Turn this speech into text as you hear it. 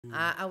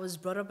I was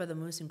brought up by the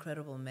most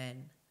incredible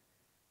man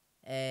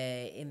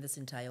in this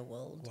entire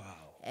world.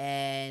 Wow.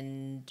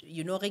 And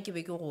you know, like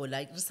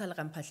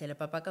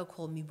Papa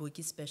called me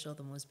Boki Special,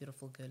 the most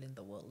beautiful girl in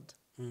the world.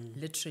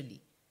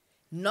 Literally.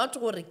 Not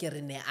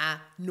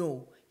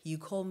no. He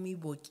called me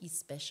Boki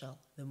Special,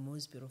 the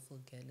most beautiful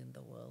girl in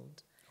the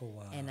world. Oh,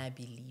 wow. And I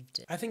believed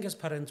it. I think as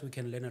parents, we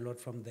can learn a lot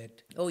from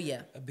that. Oh,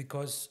 yeah.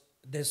 Because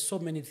there's so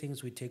many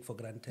things we take for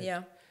granted.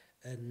 Yeah.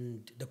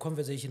 And the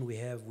conversation we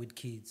have with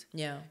kids.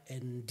 Yeah.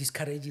 And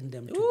discouraging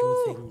them to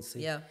do things.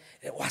 Yeah.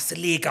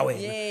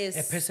 Yes.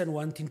 A person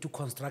wanting to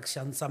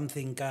construction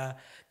something,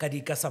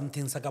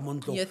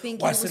 something, you're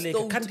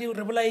thinking, can't you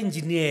regular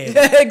engineer?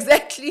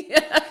 Exactly.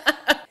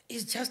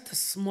 It's just a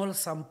small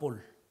sample.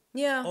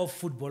 Yeah. Of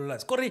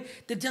footballers.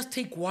 They just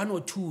take one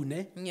or two,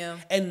 ne? Yeah.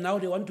 And now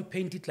they want to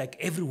paint it like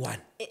everyone.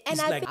 And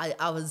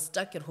I was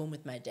stuck at home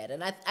with my dad,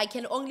 and I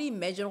can only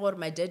imagine what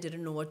my dad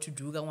didn't know what to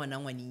do.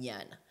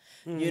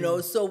 You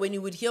know, so when he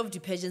would hear of the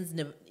pageants,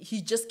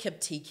 he just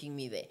kept taking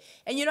me there.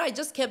 And you know, I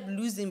just kept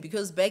losing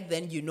because back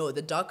then, you know,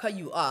 the darker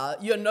you are,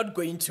 you're not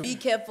going to. Be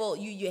careful.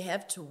 You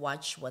have to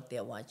watch what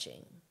they're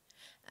watching.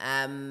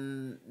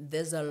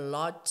 There's a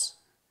lot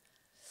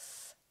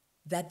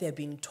that they're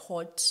being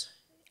taught,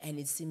 and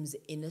it seems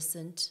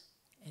innocent,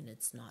 and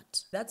it's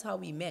not. That's how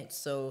we met.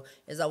 So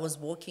as I was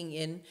walking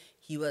in,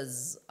 he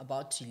was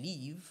about to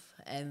leave,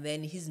 and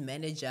then his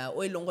manager,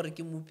 he was like,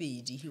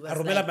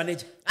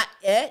 manager.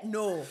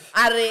 No.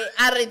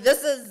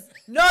 This is,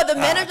 no, the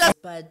manager.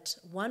 But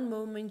one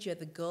moment you're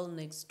the girl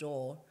next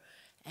door,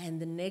 and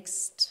the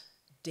next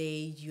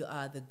day you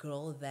are the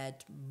girl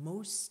that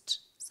most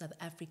South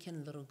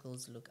African little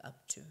girls look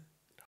up to.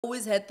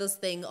 Always had this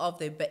thing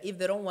of if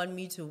they don't want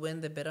me to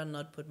win, they better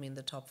not put me in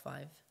the top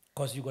 5.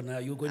 Because you're going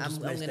to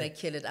smash I'm gonna that.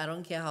 kill it. I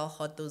don't care how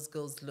hot those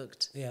girls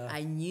looked. Yeah.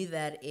 I knew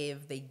that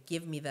if they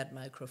give me that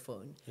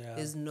microphone,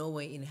 there's no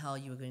way in hell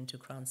you were going to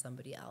crown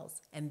somebody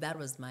else. And that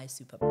was my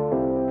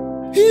superpower.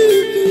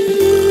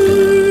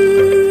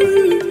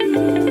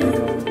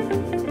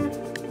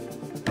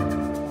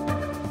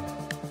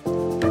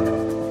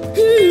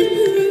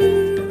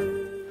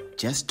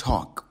 Just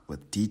Talk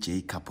with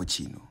DJ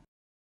Cappuccino.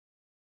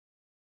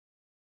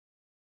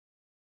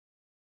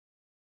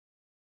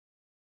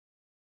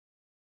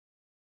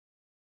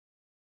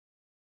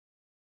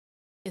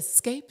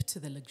 Escape to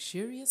the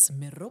luxurious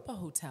Meropa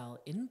Hotel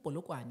in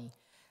Polokwane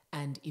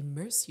and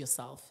immerse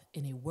yourself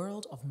in a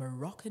world of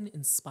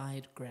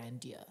Moroccan-inspired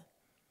grandeur.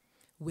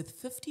 With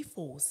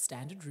 54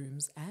 standard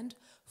rooms and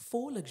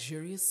 4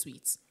 luxurious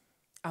suites,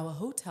 our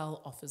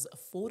hotel offers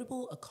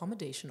affordable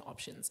accommodation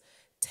options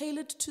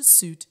tailored to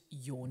suit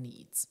your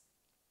needs.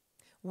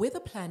 Whether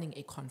planning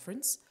a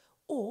conference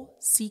or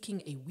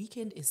seeking a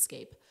weekend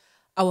escape,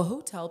 our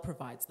hotel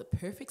provides the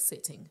perfect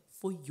setting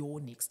for your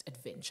next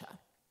adventure.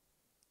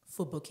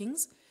 For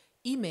bookings,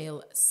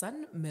 email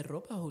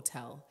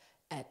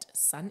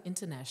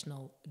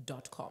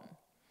sunmeropahotel@suninternational.com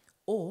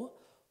or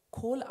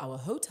call our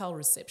hotel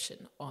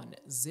reception on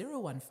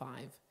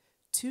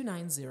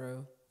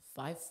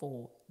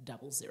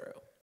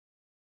 015-290-5400.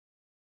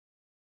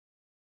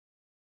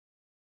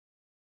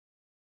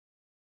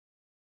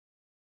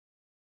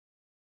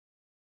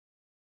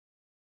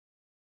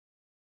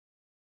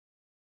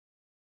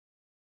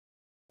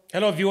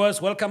 Hello, viewers.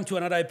 Welcome to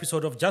another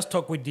episode of Just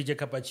Talk with DJ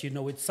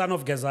Cappuccino with Son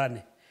of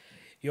Gazane,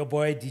 your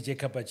boy DJ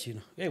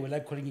Cappuccino. Hey, we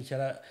like calling each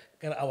other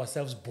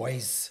ourselves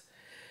boys,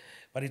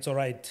 but it's all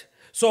right.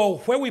 So,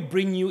 where we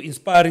bring you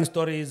inspiring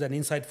stories and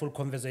insightful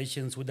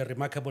conversations with the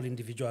remarkable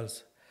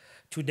individuals.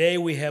 Today,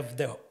 we have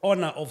the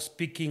honor of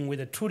speaking with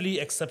a truly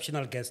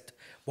exceptional guest,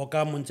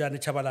 Bokang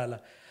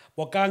Montjane-Tshabalala.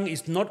 Bokang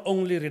is not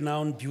only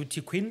renowned beauty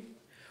queen,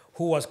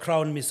 who was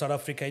crowned Miss South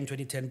Africa in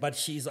 2010, but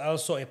she is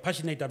also a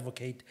passionate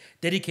advocate,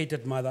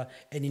 dedicated mother,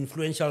 and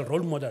influential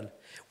role model.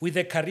 With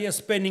a career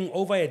spanning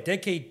over a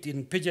decade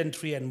in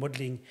pageantry and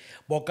modeling,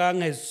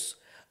 Bokang has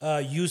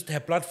used her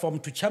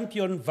platform to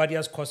champion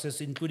various causes,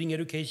 including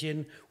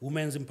education,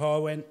 women's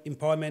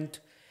empowerment,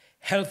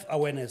 health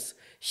awareness.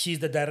 She's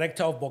the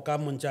director of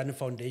Bokang Montjane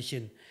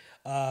Foundation.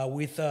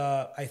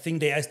 I think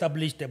they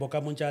established the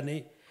Bokang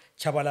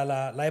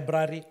Montjane-Tshabalala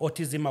Library,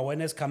 Autism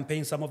Awareness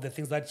Campaigns, some of the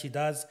things that she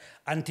does,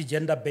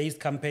 anti-gender-based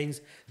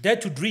campaigns, Dare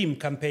to Dream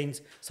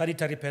campaigns,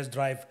 sanitary pads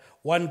drive,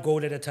 one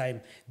goal at a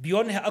time.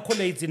 Beyond her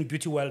accolades in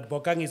beauty world,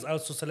 Bokang is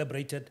also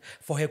celebrated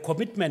for her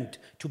commitment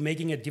to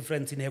making a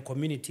difference in her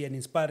community and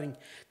inspiring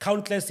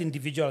countless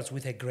individuals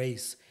with her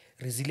grace,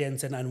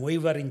 resilience, and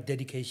unwavering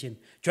dedication.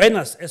 Join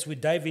us as we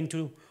dive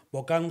into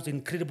Bokang's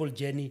incredible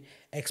journey,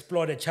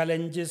 explore the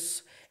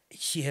challenges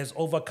she has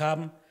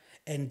overcome,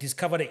 and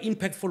discover the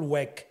impactful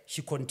work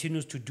she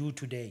continues to do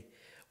today.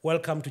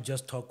 Welcome to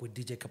Just Talk with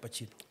DJ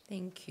Cappuccino.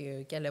 Thank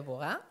you. Ke a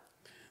leboga.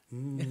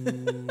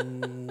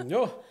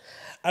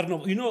 I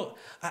don't know.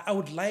 I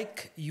would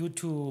like you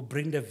to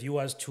bring the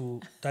viewers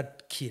to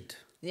that kid.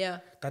 Yeah.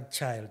 That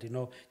child,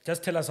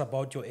 Just tell us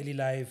about your early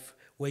life,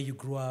 where you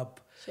grew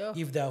up, Sure.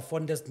 if there are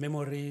fondest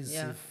memories,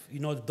 Yeah. if,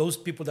 those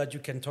people that you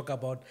can talk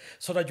about,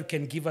 so that you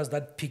can give us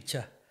that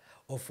picture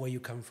of where you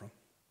come from.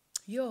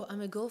 Yo, I'm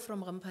a girl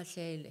from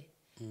Ramphahlele.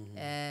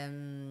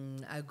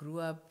 I grew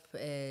up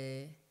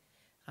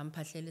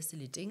Ramphahlele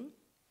Siliting,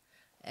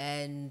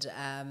 and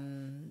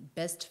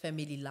best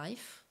family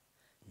life,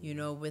 you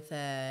know, with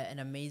an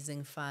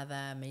amazing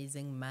father,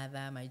 amazing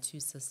mother, my 2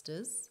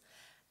 sisters.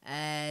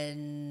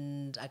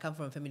 And I come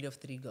from a family of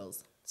 3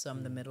 girls, so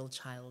I'm the middle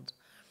child.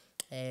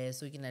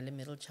 So you can have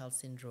middle child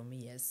syndrome,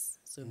 yes.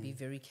 So be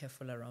very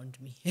careful around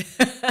me.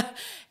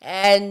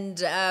 And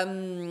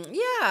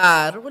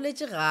yeah,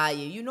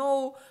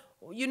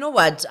 you know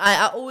what?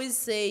 I always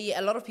say,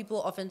 a lot of people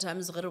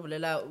oftentimes,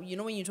 you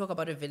know, when you talk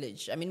about a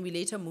village, I mean, we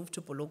later moved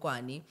to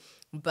Polokwane,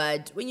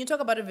 but when you talk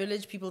about a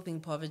village, people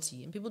think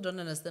poverty, and people don't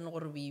understand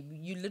what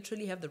you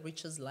literally have the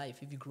richest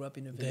life if you grew up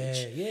in a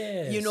village.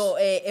 Yes. You know,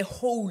 a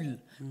whole,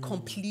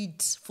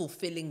 complete,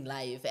 fulfilling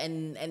life,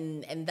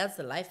 and that's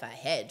the life I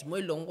had. Mo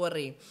e leng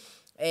gore,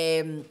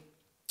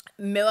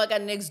 mme wa ka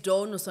next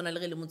door no swana le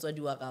ge le motswadi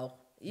wa gago.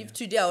 If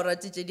today I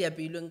rate tse di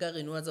apeilweng ka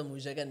reno wa tsa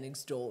moja ka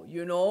next door,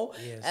 you know.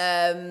 Yes.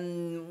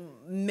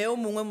 Mme o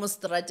mongwe mo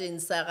strateng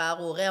sa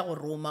gago ge ya go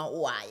roma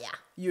o aya,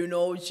 you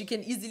know. She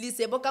can easily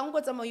say Bokang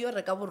go tsamaya yo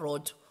reka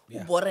borotho o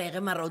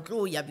borege mara o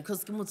tlo ya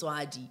because ke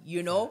motswadi,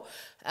 you know.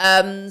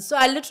 So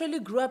I literally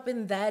grew up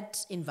in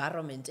that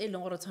environment. E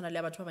leng gore tshwana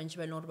le batho ba bantši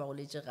ba leng gore ba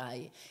goletse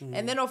gae.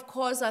 And then of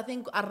course I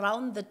think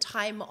around the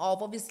time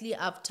of, obviously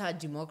after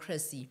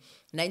democracy,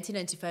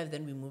 1995,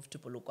 then we moved to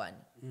Polokwane.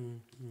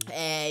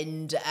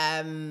 And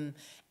a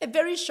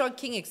very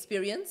shocking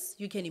experience,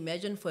 you can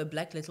imagine, for a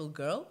black little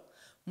girl.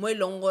 Mo e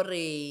leng gore,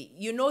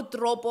 you know,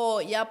 tropo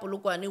ya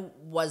Polokwane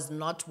was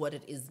not what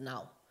it is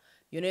now.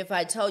 You know, if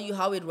I tell you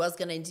how it was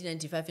in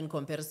 1995 in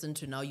comparison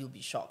to now, you'll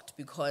be shocked,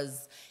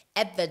 because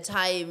at the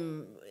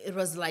time it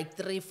was like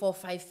 3, 4,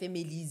 5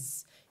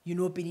 families, you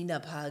know, Penina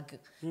Park,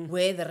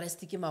 where the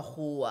rest ke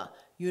makgowa.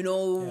 You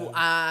know,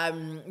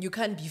 you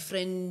can't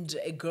befriend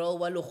a girl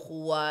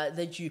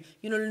that you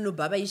know,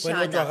 baba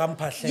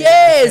ishana.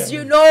 Yes,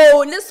 you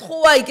know, let's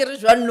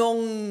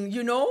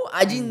you know,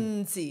 I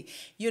didn't see,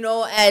 you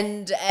know,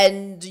 and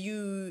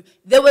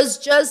there was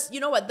just, you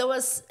know what, there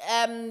was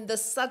the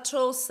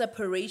subtle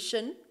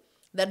separation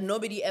that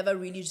nobody ever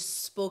really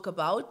spoke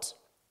about,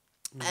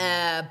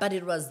 but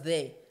it was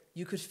there.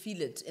 You could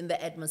feel it in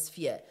the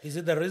atmosphere. Is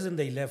it the reason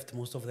they left,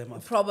 most of them?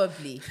 After?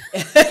 Probably.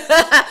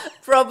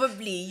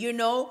 Probably, you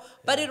know.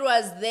 But it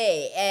was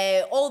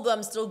there. Although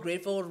I'm still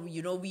grateful,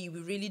 you know, we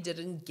really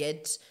didn't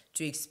get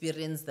to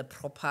experience the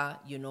proper,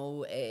 you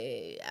know,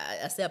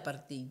 I say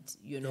apartheid,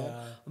 you know.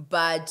 Yeah.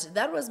 But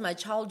that was my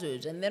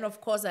childhood. And then,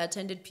 of course, I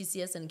attended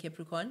PCS in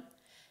Capricorn.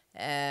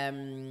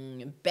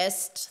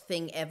 Best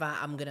thing ever,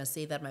 I'm gonna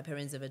say, that my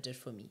parents ever did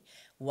for me.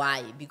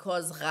 Why?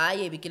 Because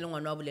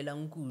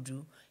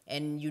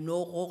and you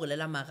know, you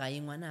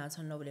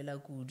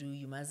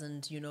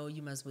mustn't, you know,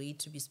 you must wait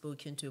to be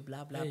spoken to,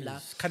 blah blah blah.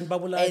 And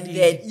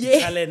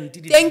then,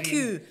 thank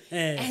you.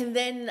 And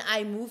then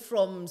I moved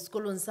from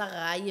Skolon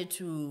Sagaye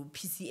to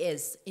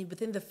PCS.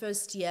 Within the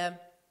first year,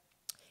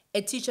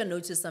 a teacher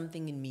noticed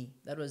something in me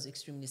that was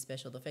extremely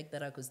special. The fact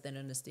that I could stand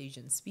on the stage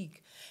and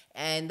speak.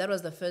 And that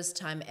was the first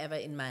time ever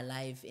in my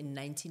life in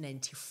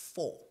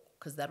 1994.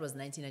 Because that was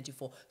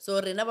 1994.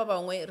 So,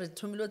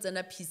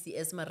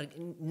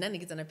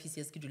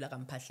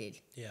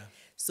 PCS. Yeah.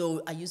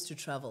 So, I used to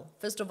travel.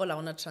 First of all, I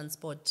want to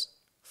transport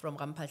from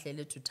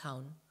Ramphahlele to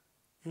town.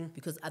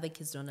 Because other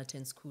kids don't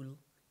attend school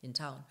in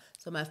town.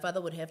 So, my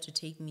father would have to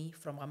take me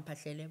from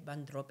Ramphahlele,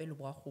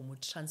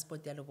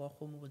 transport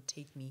would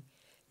take me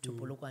to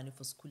Polokwane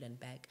for school and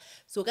back.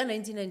 So, in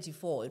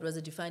 1994, it was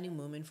a defining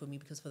moment for me,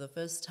 because for the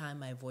first time,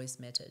 my voice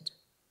mattered.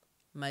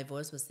 My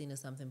voice was seen as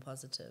something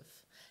positive.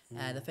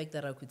 The fact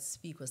that I could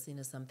speak was seen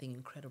as something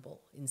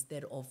incredible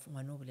instead of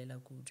Manobulela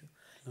Kudu.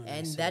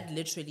 And that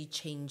literally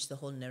changed the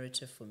whole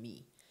narrative for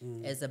me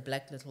as a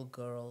black little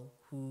girl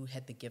who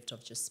had the gift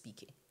of just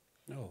speaking.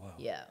 Oh, wow.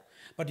 Yeah.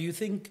 But do you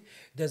think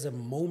there's a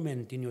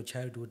moment in your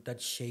childhood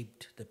that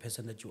shaped the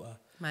person that you are?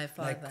 My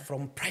father. Like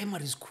from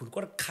primary school?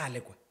 The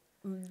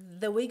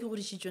way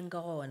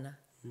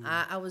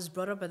I was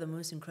brought up by the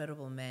most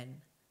incredible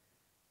man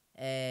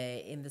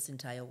in this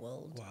entire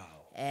world. Wow.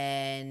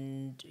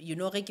 And you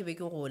know, like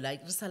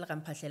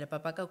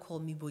Papa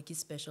called me Boki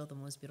Special, the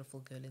most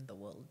beautiful girl in the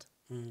world.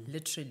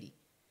 Literally.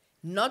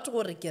 Not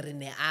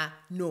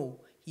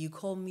no. He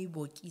called me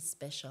Boki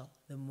Special,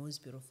 the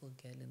most beautiful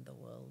girl in the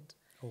world.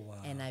 Oh,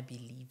 wow. And I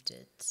believed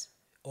it.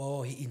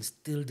 Oh, he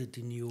instilled it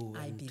in you.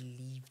 I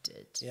believed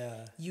it.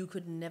 Yeah. You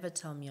could never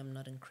tell me I'm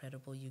not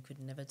incredible. You could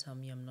never tell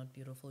me I'm not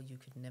beautiful. You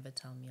could never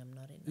tell me I'm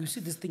not enough. You see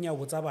this thing,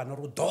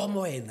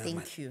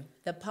 Thank you.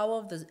 The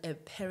power of a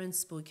parent's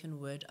spoken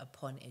word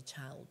upon a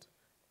child.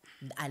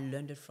 I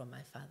learned it from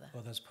my father.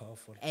 Oh, that's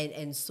powerful.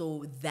 And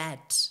so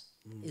that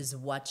is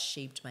what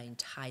shaped my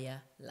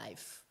entire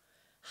life.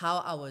 How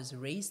I was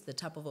raised, the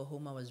type of a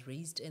home I was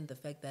raised in, the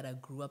fact that I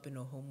grew up in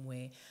a home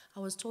where I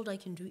was told I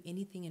can do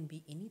anything and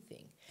be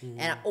anything. And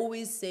I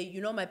always say,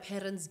 you know, my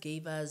parents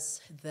gave us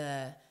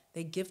the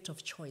gift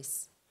of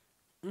choice.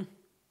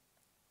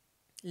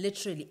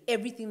 Literally,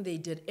 everything they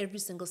did, every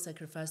single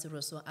sacrifice, it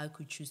was so I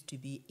could choose to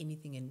be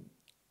anything and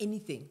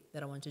anything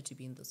that I wanted to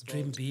be in this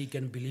Dream world. big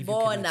and believe you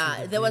can Bona,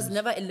 achieve there was dreams.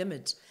 never a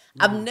limit.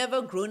 I've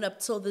never grown up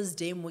till this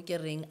day.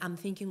 I'm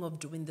thinking of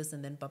doing this,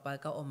 and then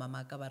papaka or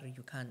mamaka bara,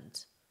 you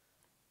can't.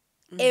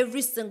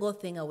 Every single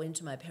thing I went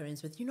to my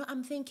parents with,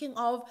 I'm thinking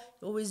of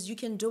always, you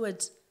can do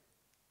it.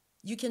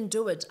 You can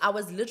do it. I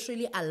was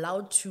literally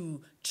allowed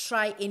to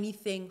try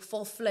anything,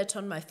 fall flat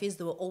on my face.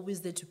 They were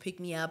always there to pick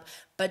me up.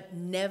 But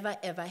never,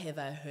 ever have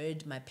I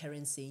heard my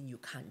parents saying you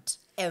can't.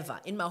 Ever.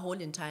 In my whole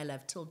entire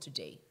life till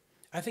today.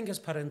 I think as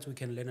parents, we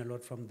can learn a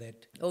lot from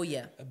that. Oh,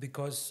 yeah.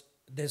 Because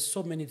there's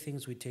so many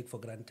things we take for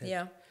granted.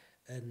 Yeah.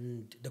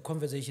 And the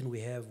conversation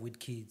we have with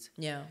kids.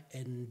 Yeah.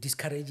 And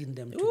discouraging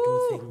them to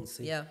Ooh, do things.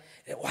 yeah.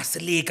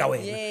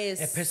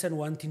 Yes. A person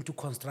wanting to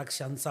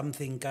construction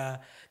something,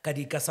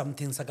 kadika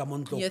something,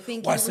 sakamonto. You're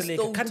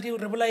thinking can't you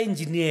regular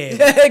engineer?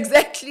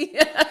 Exactly.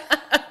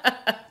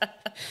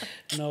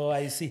 No,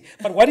 I see.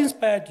 But what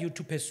inspired you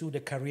to pursue the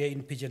career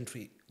in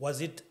pageantry?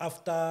 Was it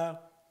after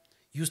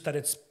you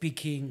started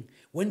speaking?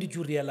 When did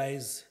you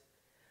realize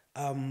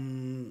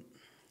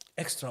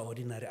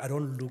extraordinary? I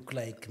don't look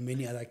like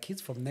many other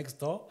kids from next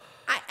door.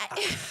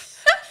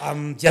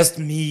 I'm just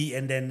me,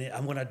 and then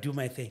I'm going to do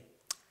my thing.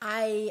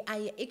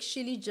 I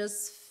actually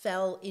just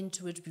fell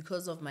into it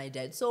because of my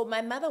dad. So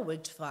my mother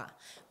worked far.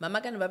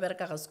 Mama kan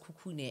babereka ga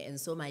sekhukhune, and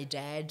so my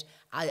dad,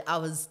 I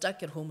was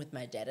stuck at home with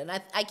my dad. And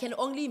I can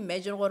only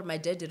imagine what my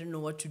dad didn't know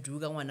what to do.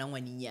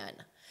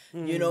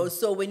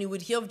 So when he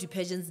would hear of the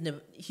pageants,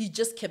 he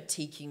just kept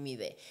taking me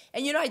there.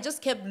 And I just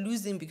kept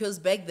losing because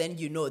back then,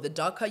 the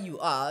darker you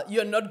are,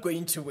 you're not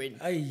going to win.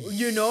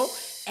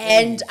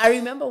 And I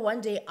remember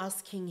one day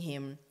asking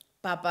him,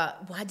 Papa,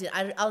 why did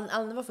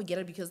I'll never forget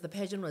it because the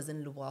pageant was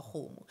in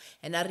Luwahomo.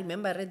 And I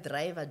remember a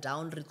driver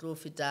down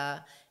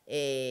Ritlofita.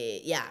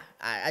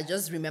 I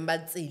just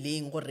remembered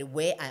saying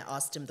where I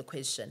asked him the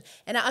question.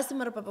 And I asked him,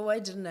 Papa, why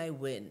didn't I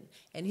win?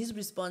 And his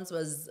response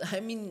was,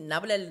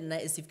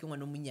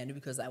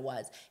 because I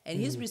was. And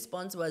his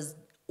response was,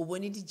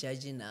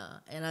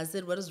 and I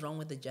said, what is wrong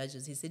with the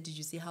judges? He said, did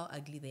you see how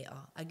ugly they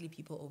are? Ugly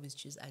people always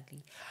choose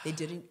ugly. They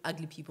didn't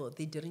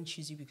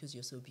choose you because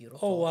you're so beautiful.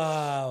 Oh,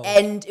 wow.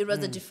 And it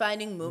was a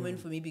defining moment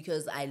for me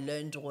because I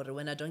learned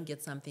when I don't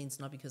get something, it's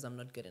not because I'm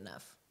not good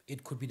enough.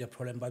 It could be the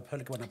problem, but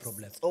probably not a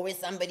problem. It's always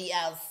somebody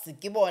else.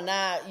 But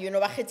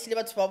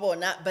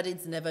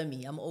it's never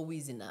me. I'm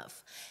always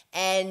enough.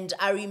 And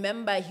I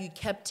remember he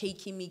kept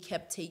taking me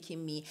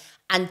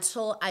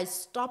until I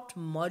stopped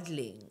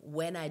modeling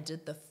when I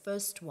did the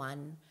first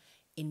one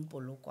in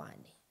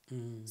Polokwane.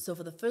 So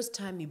for the first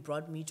time, he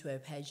brought me to a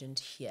pageant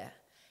here.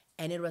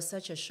 And it was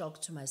such a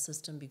shock to my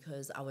system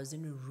because I was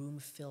in a room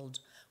filled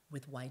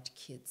with white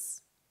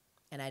kids.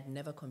 And I'd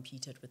never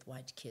competed with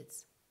white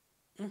kids.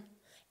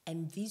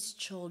 And these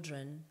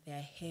children,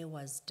 their hair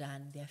was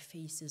done, their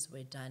faces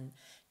were done.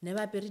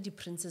 Never buried the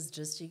princess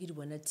just take it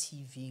when a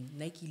TV.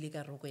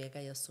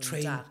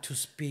 Trained to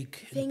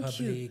speak in Thank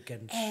you. public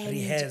and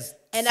rehearsed.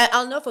 And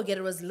I'll never forget,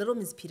 it was Little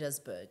Miss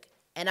Petersburg.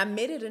 And I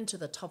made it into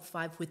the top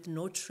 5 with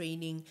no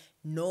training,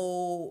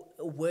 no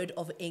word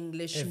of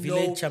English. A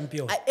village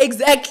champion.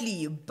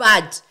 Exactly.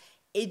 But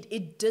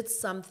it did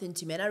something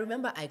to me. And I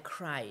remember I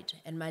cried.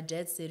 And my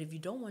dad said, if you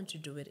don't want to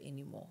do it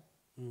anymore,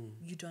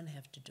 you don't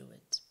have to do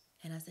it.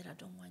 And I said, I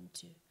don't want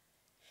to.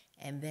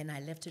 And then I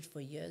left it for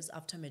years.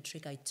 After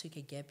matric, I took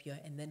a gap year,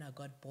 and then I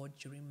got bored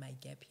during my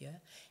gap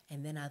year.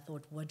 And then I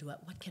thought, what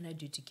can I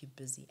do to keep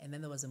busy? And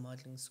then there was a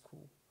modeling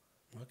school.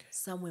 Okay.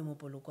 Somewhere in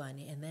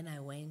Polokwane. And then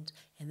I went,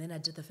 and then I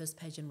did the first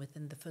pageant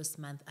within the first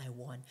month, I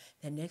won.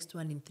 The next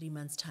one in 3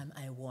 months' time,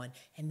 I won.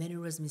 And then it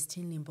was Miss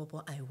Teen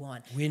Limpopo, I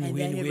won. Win, no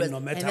matter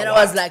And then what.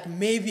 I was like,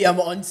 maybe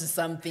I'm onto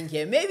something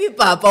here. Maybe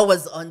Papa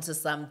was onto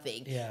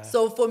something. Yeah.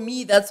 So for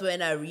me, that's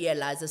when I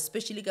realized,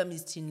 especially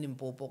Miss Teen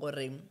Limpopo,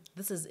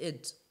 this is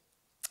it.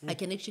 I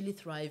can actually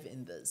thrive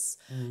in this.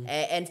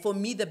 And for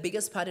me, the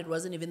biggest part, it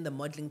wasn't even the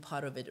modeling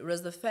part of it. It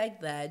was the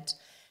fact that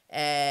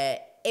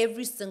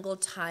every single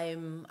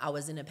time I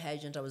was in a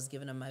pageant, I was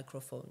given a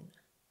microphone.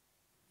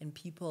 And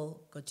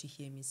people got to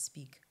hear me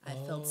speak. I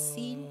felt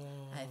seen,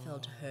 I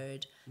felt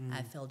heard,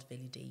 I felt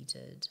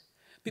validated.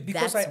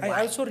 Because That's I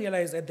why. also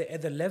realized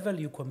at the level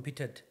you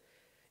competed,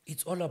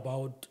 it's all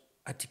about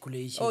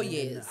articulation and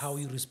yes. how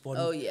you respond.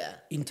 Oh, yeah.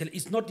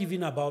 It's not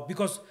even about,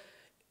 because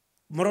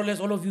more or less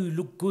all of you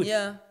look good.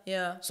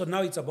 Yeah. So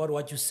now it's about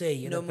what you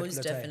say. No,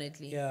 most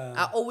definitely. Yeah.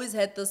 I always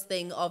had this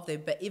thing of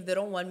if they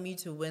don't want me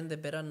to win, they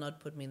better not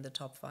put me in the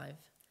top 5.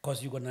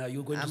 Because you're going to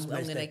I'm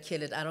smash gonna that.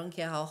 kill it. I don't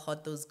care how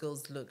hot those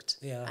girls looked.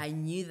 Yeah. I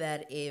knew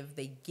that if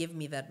they give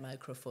me that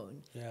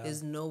microphone, Yeah.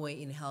 there's no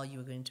way in hell you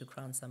were going to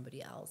crown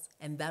somebody else.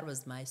 And that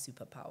was my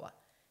superpower.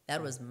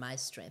 That was my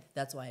strength.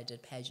 That's why I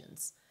did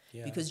pageants.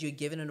 Yeah. Because you're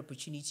given an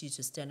opportunity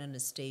to stand on a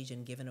stage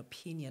and give an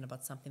opinion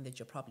about something that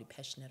you're probably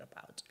passionate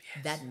about.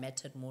 Yes. That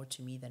mattered more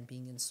to me than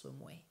being in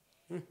swimwear.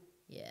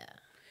 Yeah.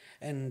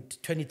 And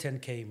 2010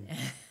 came.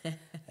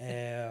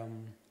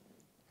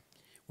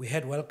 We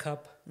had World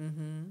Cup.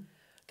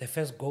 The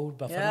first goal,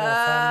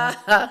 Bafana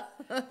Bafana.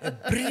 A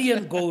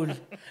brilliant goal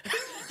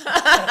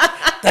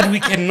that we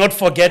cannot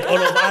forget, all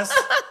of us.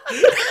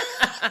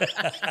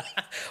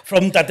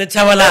 from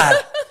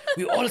Tshabalala.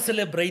 We all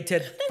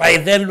celebrated. By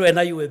then,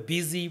 Luena, you were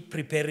busy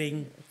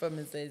preparing.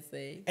 From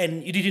say.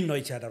 And you didn't know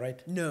each other,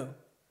 right? No.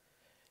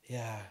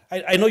 Yeah.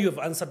 I know you've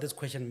answered this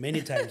question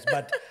many times,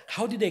 but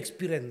how did the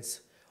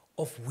experience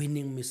of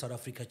winning Miss South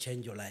Africa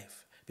change your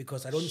life?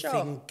 Because I don't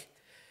think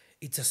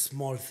it's a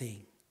small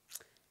thing.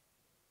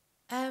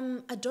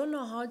 I don't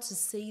know how to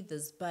say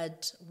this,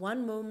 but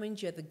one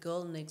moment you're the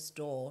girl next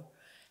door,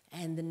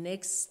 and the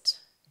next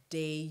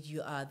day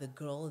you are the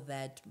girl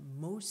that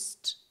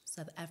most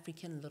South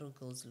African little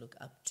girls look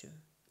up to.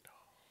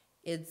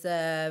 It's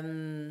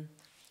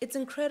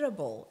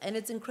incredible, and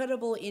it's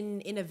incredible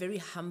in a very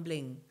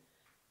humbling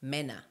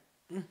manner,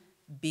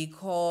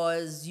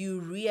 because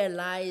you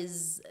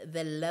realize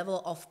the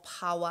level of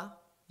power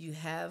you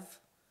have.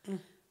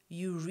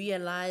 You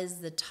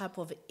realize the type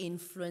of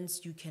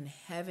influence you can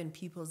have in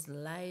people's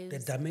lives. The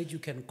damage you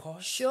can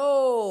cause.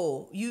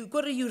 Sure. You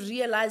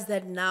realize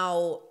that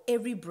now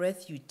every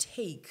breath you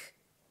take,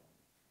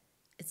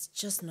 it's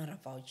just not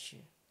about you.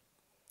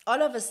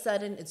 All of a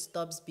sudden, it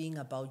stops being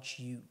about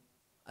you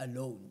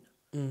alone.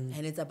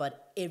 And it's about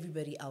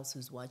everybody else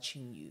who's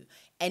watching you.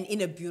 And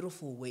in a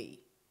beautiful way,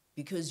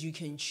 because you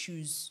can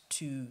choose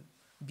to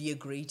be a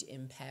great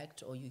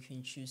impact, or you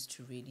can choose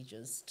to really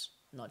just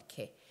not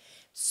care.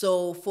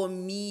 So for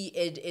me,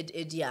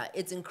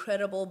 it's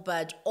incredible,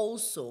 but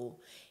also,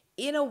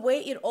 in a way,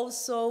 it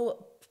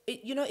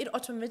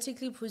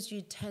automatically puts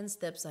you 10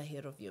 steps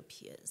ahead of your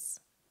peers.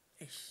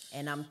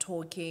 And I'm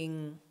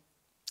talking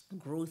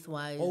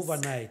growth-wise.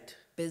 Overnight.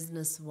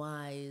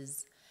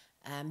 Business-wise.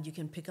 You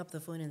can pick up the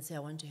phone and say, I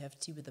want to have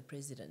tea with the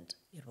president.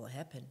 It will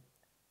happen.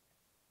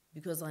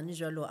 Because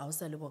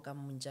Bokang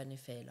Montjane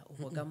fela,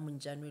 Bokang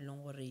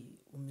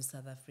Montjane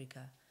South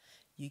Africa.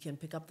 You can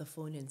pick up the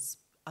phone and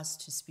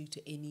ask to speak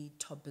to any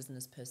top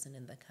business person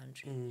in the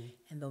country,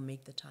 and they'll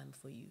make the time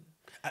for you.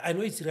 I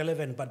know it's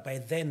irrelevant, but by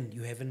then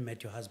you haven't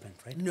met your husband,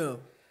 right? No.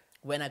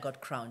 When I got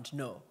crowned,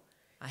 no.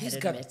 He's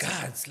hadn't got met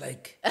guts,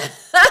 like...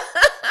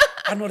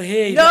 I'm not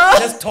here. No.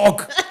 Let's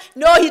talk.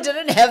 No, he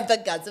didn't have the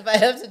guts. If I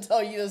have to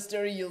tell you a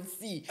story, you'll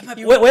see.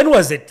 When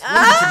was it?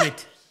 When did you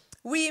meet?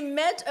 We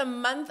met a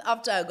month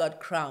after I got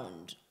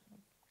crowned.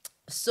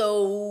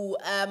 So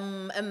a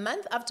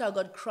month after I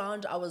got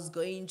crowned, I was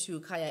going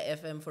to Kaya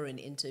FM for an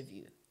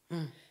interview,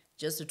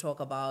 just to talk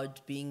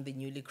about being the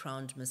newly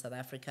crowned Miss South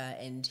Africa.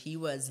 And he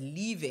was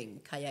leaving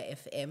Kaya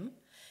FM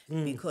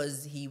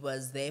because he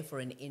was there for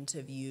an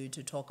interview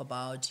to talk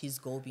about his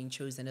goal being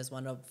chosen as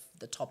one of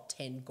the top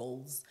 10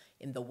 goals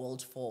in the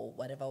world for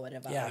whatever.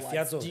 Yeah,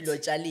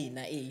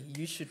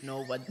 you should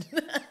know what.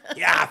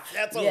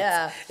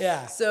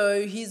 Yeah.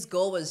 So his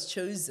goal was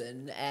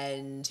chosen,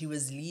 and he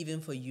was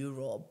leaving for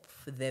Europe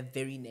the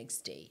very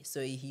next day.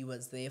 So he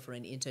was there for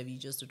an interview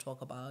just to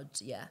talk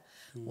about,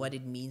 what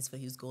it means for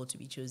his goal to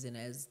be chosen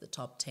as the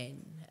top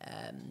 10.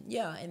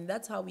 And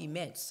that's how we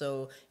met.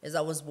 So as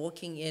I was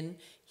walking in,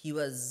 he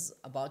was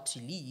about to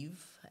leave,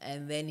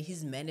 and then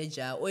his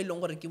manager, he was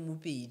like,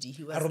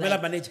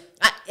 manager.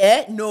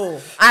 The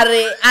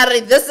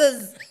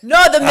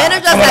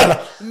manager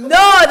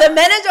the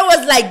manager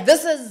was like,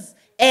 this is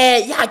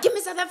give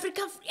me South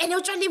Africa and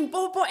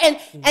Limpopo, and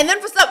then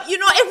for some,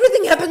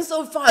 everything happened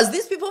so fast.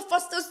 These people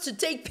forced us to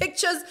take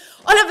pictures.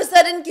 All of a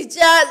sudden,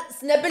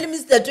 snapping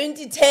Mr.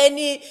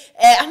 2010.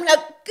 I'm like,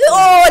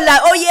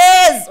 oh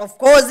yes, of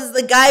course, it's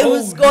the guy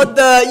who scored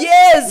the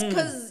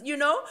because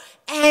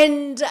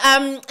and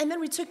then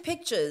we took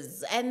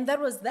pictures, and that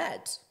was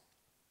that.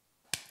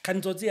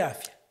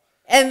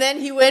 And then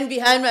he went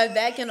behind my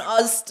back and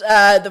asked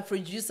the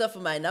producer for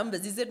my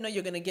numbers. He said, no,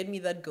 you're going to get me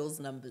that girl's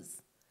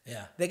numbers.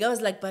 Yeah. The guy was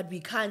like, but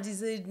we can't. He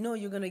said, no,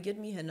 you're going to get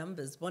me her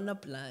numbers.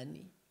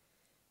 And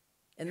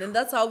then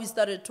that's how we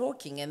started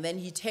talking. And then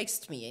he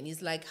texted me and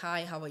he's like,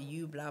 hi, how are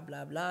you? Blah,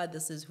 blah, blah.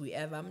 This is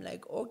whoever. I'm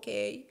like,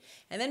 okay.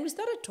 And then we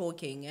started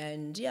talking,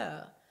 and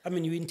I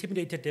mean, you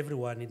intimidated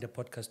everyone in the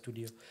podcast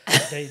studio.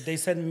 they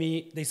send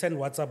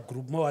WhatsApp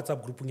group, more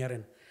WhatsApp group.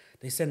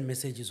 They send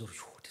messages of,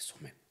 this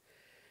woman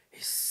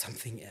is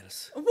something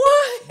else.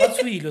 What?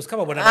 What's real?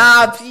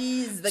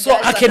 Please. So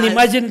I can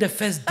imagine the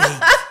first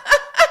date.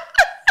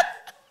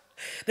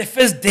 The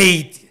first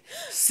date,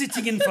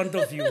 sitting in front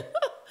of you.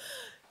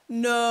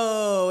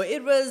 No,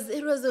 it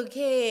was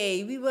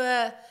okay. We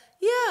were,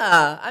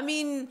 I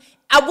mean,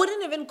 I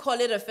wouldn't even call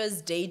it a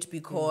first date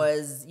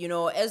because,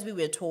 as we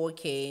were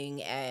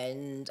talking,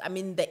 and I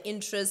mean, the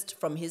interest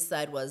from his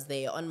side was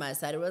there. On my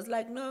side, it was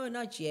like, no,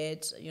 not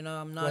yet.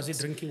 I'm not. Was he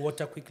drinking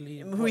water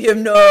quickly? No,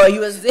 he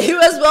was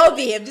well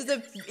behaved.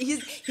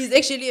 He's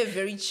actually a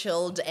very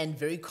chilled and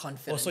very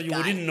confident so you guy.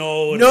 wouldn't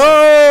know.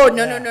 No.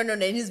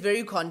 And he's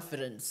very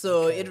confident.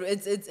 So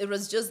it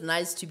was just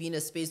nice to be in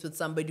a space with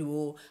somebody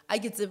who I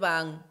get to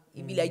bang.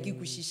 He'd be like,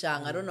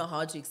 I don't know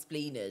how to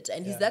explain it.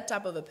 And he's that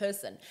type of a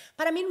person.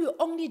 But I mean, we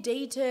only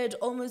dated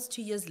almost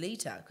 2 years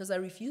later because I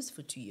refused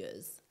for 2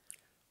 years.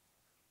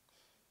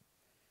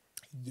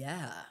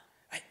 Yeah.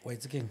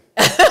 Wait again.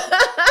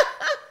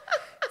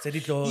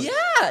 No.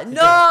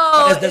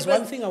 There's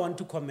one thing I want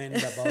to comment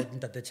about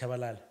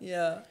Tshabalala.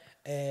 Yeah.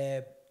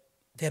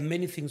 there are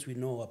many things we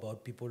know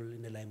about people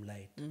in the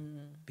limelight,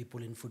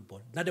 people in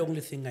football. Not the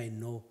only thing I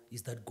know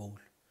is that goal.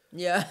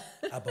 Yeah.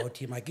 About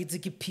him. I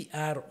get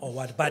PR or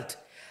what, but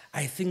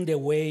I think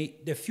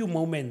the few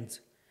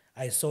moments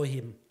I saw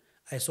him,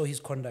 I saw his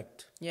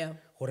conduct. Yeah.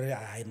 Everything.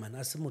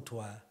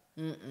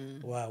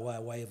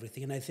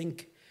 And I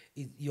think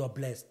you are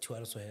blessed to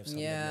also have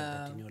somebody like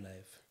that in your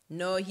life.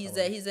 No, he's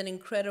an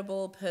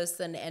incredible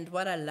person, and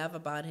what I love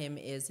about him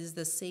is he's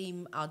the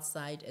same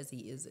outside as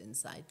he is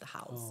inside the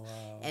house. Oh,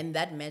 wow. And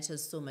that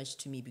matters so much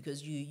to me,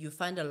 because you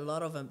find a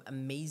lot of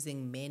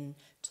amazing men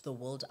to the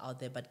world out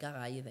there, but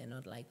Garai, they're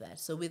not like that.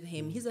 So with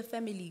him, he's a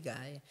family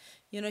guy.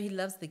 You know, he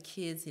loves the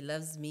kids, he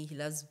loves me, he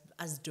loves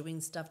us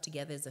doing stuff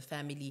together as a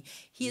family.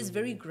 He is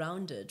very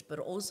grounded, but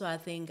also I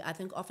think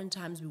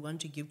oftentimes we want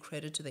to give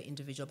credit to the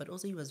individual, but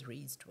also he was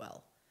raised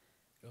well.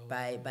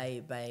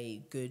 By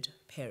good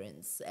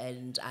parents,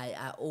 and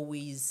I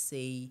always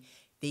say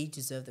they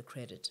deserve the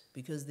credit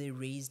because they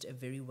raised a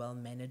very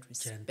well-mannered,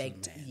 respect.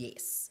 Gentleman.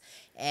 Yes.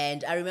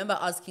 And I remember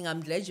asking, I'm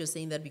glad you're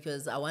saying that,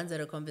 because I once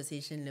had a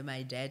conversation with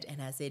my dad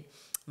and I said,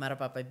 Mara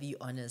Papa, be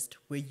honest,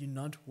 were you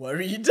not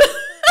worried?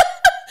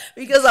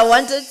 Because I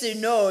wanted to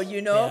know,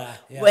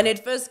 when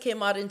it first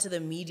came out into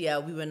the media,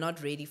 we were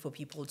not ready for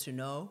people to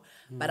know,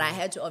 but I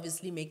had to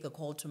obviously make the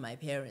call to my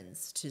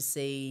parents to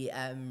say,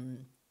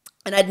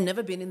 and I'd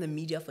never been in the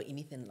media for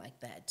anything like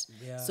that.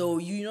 Yeah. So,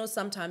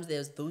 sometimes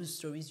there's those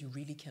stories you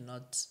really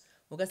cannot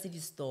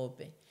stop.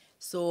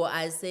 So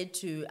I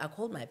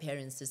called my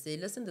parents to say,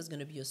 listen, there's going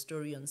to be a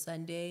story on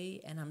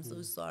Sunday, and I'm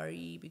so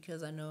sorry,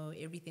 because I know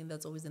everything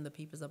that's always in the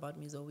papers about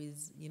me is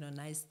always,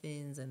 nice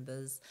things and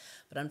this.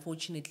 But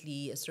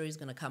unfortunately, a story is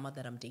going to come out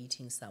that I'm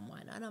dating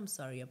someone, and I'm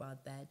sorry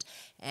about that.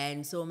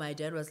 And so my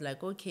dad was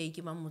like, okay,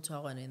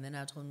 and then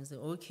I told him,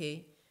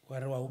 okay.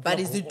 But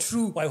is it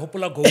true? Why hope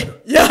go?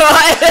 Yeah,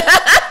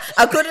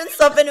 I couldn't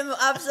soften him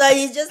up, so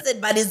he just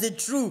said, but is it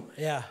true?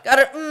 Yeah.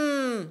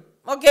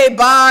 Okay,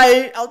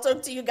 bye. I'll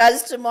talk to you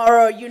guys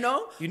tomorrow, You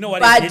know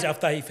what but he did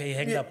after he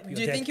hanged up?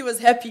 Do you think he was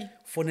happy? I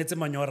don't think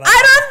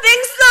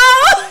so.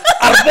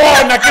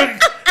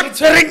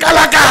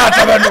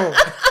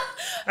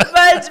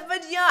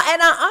 But yeah,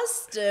 and I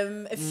asked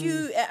him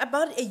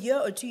about a year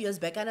or 2 years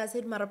back, and I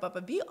said, Mara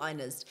Papa, be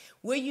honest,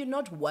 were you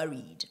not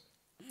worried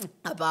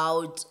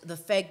about the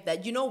fact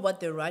that, what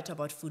they write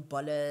about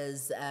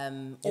footballers,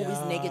 always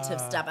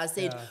negative stuff? I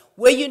said,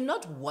 were you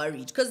not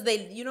worried? Because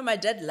my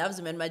dad loves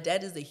him, and my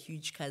dad is a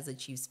huge Kaizer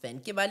Chiefs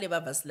fan.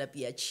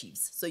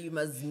 Chiefs. So you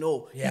must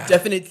know, he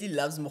definitely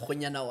loves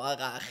Mokhonyana wa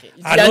gagwe.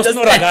 Do you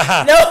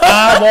understand? No.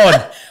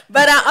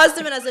 But I asked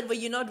him and I said, were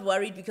you not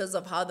worried because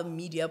of how the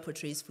media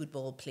portrays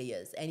football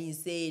players? And he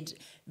said,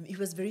 he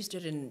was very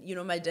straight, and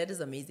my dad is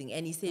amazing.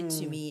 And he said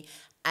to me,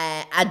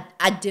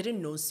 I didn't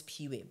know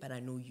Spiwe, but I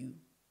know you.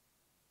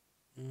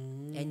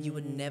 And you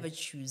would never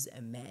choose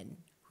a man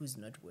who's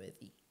not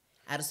worthy.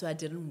 So I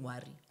didn't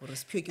worry.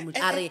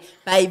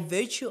 By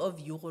virtue of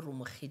you, it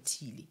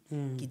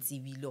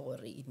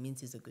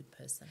means he's a good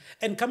person.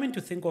 And coming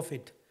to think of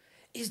it,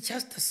 it's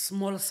just a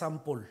small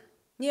sample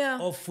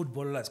of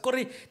footballers.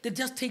 They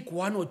just take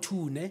one or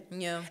two,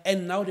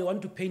 and now they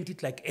want to paint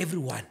it like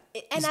everyone.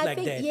 And I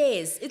think,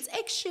 yes, it's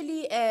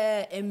actually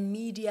a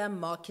media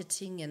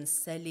marketing and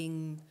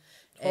selling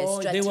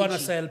strategy. They want to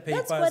sell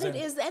papers. That's what it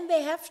is, and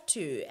they have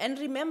to. And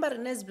remember,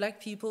 as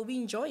black people, we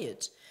enjoy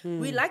it.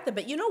 We like that.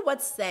 But you know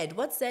what's sad?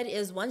 What's sad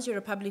is once you're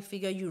a public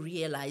figure, you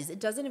realize it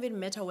doesn't even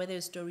matter whether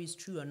a story is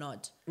true or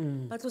not.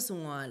 It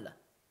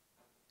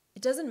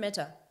doesn't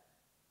matter.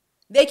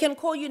 They can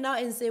call you now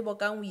and say,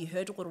 Bokang, we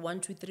heard 1,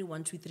 2, 3,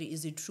 1, 2, 3.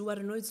 Is it true? I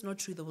don't know, it's not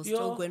true. They will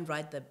still go and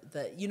write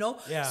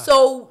Yeah.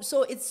 So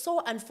it's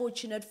so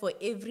unfortunate for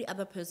every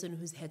other person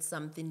who's had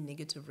something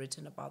negative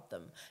written about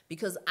them.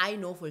 Because I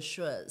know for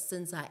sure,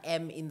 since I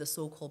am in the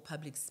so-called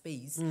public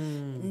space,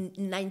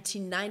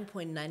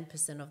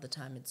 99.9% of the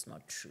time it's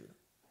not true.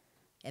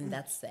 And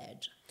that's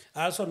sad.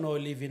 I also know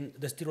living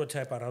the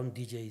stereotype around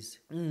DJs.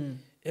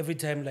 Every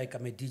time I'm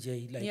a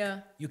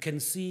DJ, you can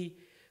see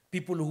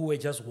people who were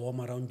just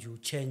warm around you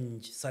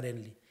change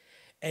suddenly.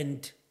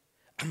 And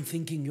I'm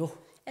thinking,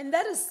 and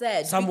that is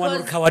sad. Someone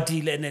will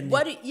kawatil and then...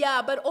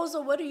 but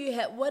also what do you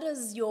have? What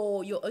does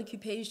your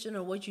occupation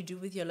or what you do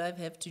with your life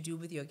have to do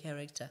with your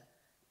character?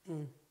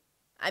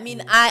 I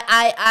mean,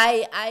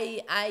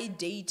 I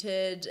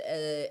dated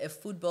a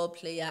football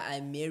player. I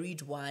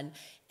married one.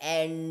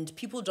 And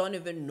people don't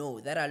even know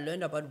that I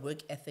learned about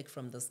work ethic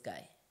from this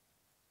guy.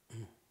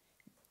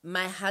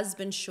 My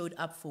husband showed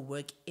up for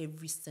work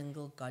every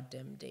single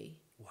goddamn day.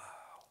 Wow.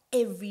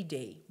 Every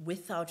day,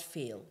 without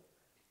fail.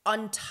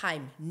 On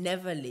time,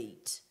 never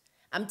late.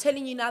 I'm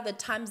telling you now, the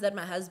times that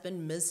my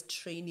husband missed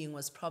training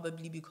was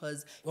probably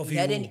because he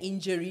had an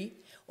injury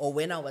or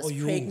when I was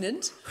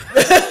pregnant.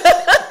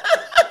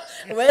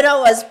 When I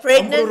was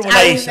pregnant,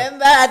 I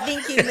remember, I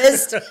think he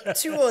missed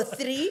 2 or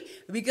 3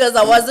 because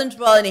I wasn't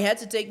well and he had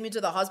to take me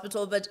to the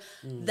hospital. But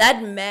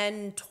that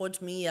man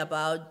taught me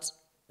about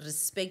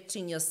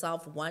respecting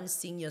yourself,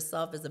 seeing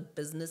yourself as a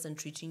business and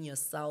treating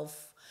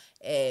yourself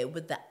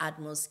with the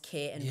utmost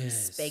care and Yes.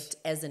 respect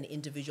as an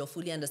individual,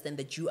 fully understand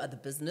that you are the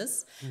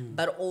business,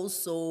 but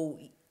also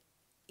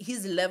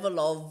his level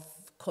of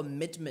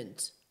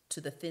commitment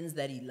to the things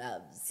that he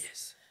loves.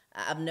 Yes.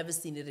 I've never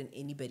seen it in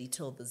anybody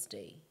till this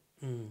day.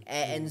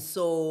 And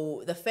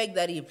so the fact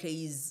that he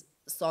plays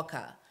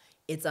soccer,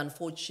 it's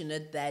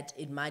unfortunate that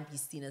it might be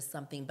seen as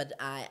something, but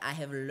I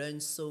have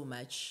learned so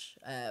much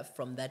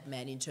from that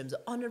man in terms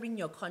of honoring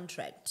your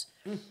contract,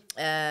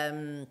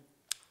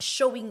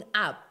 showing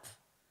up.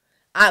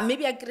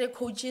 Maybe I create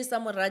coaches,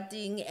 I'm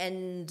writing,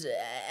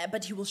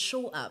 but he will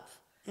show up.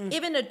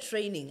 Even at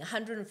training,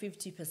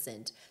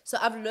 150%. So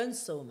I've learned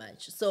so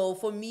much. So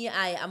for me,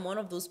 I'm one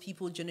of those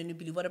people who genuinely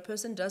believe what a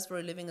person does for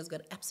a living has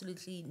got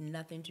absolutely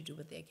nothing to do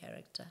with their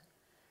character.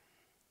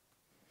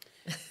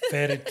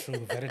 Very true,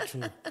 very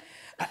true.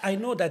 I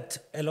know that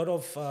a lot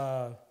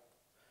of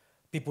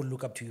people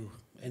look up to you,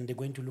 and they're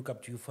going to look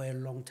up to you for a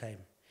long time,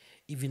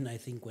 even I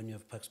think when you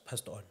have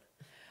passed on.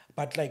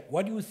 But like,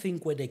 what do you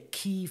think were the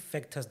key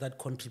factors that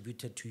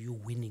contributed to you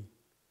winning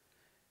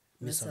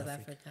Miss South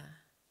Africa?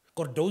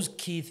 Got those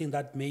key things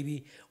that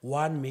maybe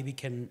one maybe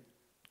can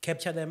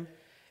capture them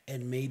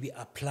and maybe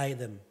apply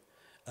them,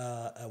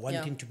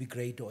 wanting to be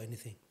great or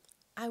anything.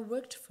 I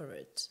worked for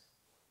it.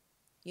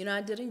 You know,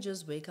 I didn't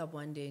just wake up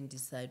one day and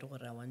decide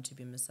what I want to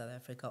be Miss South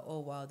Africa.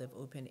 Oh, wow, they've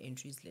opened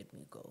entries, let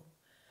me go.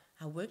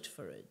 I worked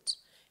for it.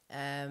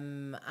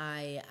 I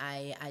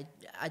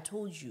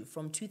told you,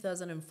 from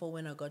 2004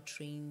 when I got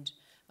trained,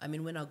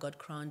 when I got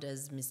crowned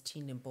as Miss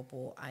Teen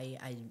Limpopo,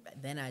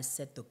 then I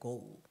set the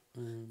goal.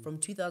 From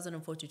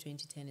 2004 to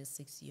 2010 is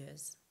 6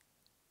 years.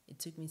 It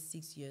took me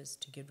 6 years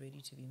to get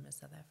ready to be Miss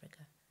South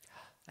Africa.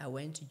 I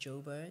went to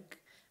Joburg.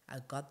 I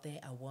got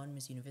there. I won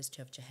Miss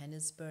University of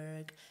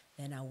Johannesburg.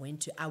 Then I won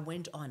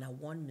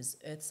Miss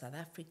Earth South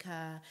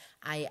Africa.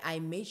 I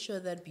made sure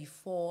that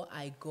before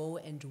I go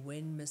and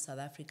win Miss South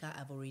Africa,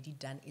 I've already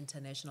done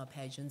international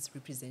pageants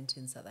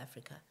representing South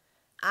Africa.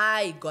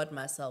 I got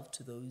myself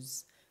to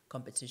those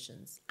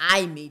competitions.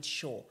 I made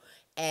sure.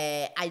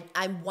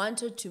 I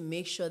wanted to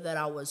make sure that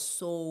I was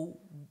so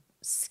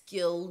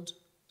skilled,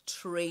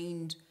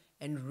 trained,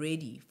 and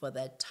ready for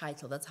that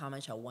title. That's how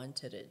much I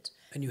wanted it.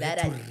 And you had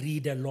to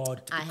read a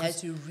lot. I had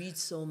to read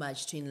so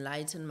much to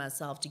enlighten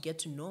myself, to get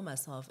to know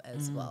myself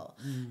as well,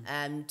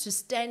 to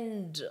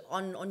stand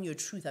on your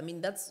truth.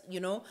 That's,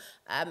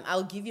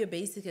 I'll give you a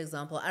basic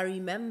example. I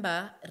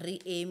remember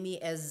Amy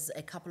as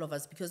a couple of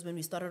us, because when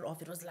we started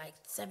off, it was like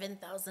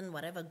 7,000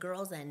 whatever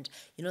girls, and,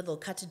 they'll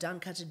cut it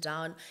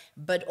down.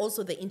 But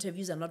also the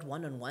interviews are not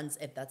one-on-ones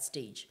at that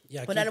stage.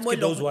 Yeah, keep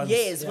those ones.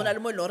 Yes, yeah.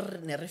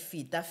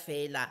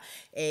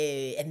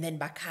 And then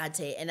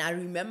Bakate. And I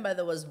remember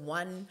there was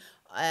one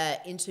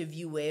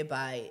interview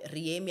whereby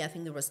Riemi, I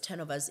think there was 10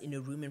 of us in a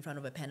room in front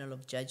of a panel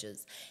of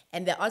judges,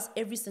 and they asked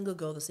every single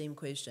girl the same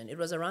question. It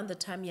was around the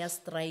time ya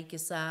strike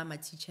sa my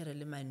teacher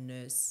and my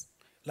nurse.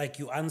 Like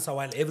you answer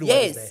while everyone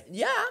is there.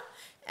 Yeah.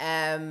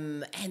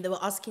 And they were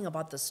asking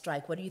about the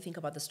strike. What do you think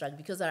about the strike?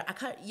 Because I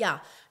can't,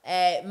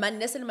 my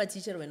nurse and my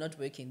teacher were not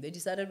working. They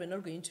decided we're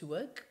not going to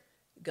work.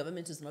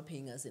 Government is not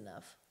paying us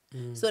enough.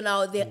 So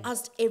now they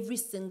asked every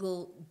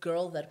single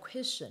girl that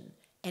question.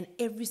 And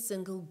every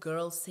single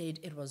girl said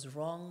it was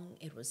wrong,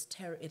 it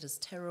is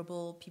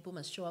terrible, people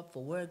must show up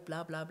for work,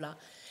 blah, blah, blah.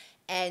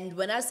 And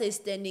when I say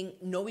standing,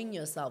 knowing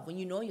yourself, when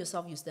you know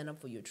yourself, you stand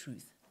up for your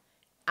truth.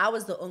 I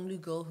was the only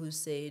girl who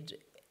said,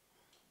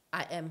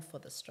 I am for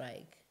the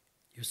strike.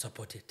 You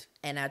support it.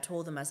 And I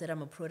told them, I said,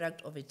 I'm a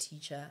product of a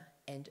teacher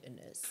and a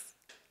nurse.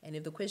 And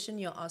if the question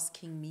you're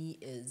asking me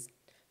is,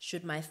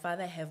 should my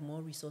father have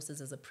more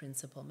resources as a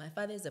principal? My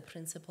father is a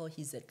principal,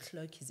 he's a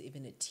clerk, he's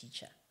even a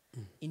teacher.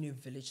 In a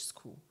village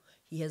school.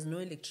 He has no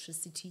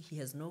electricity, he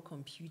has no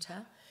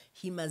computer.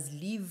 He must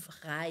leave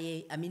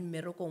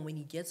Meroko, when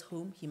he gets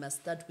home, he must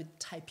start with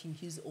typing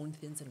his own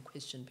things and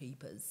question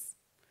papers.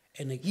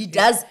 And he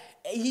does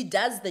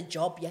the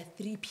job,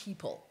 3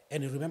 people.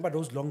 And you remember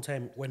those long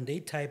time when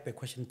they type a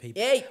question paper,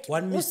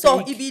 one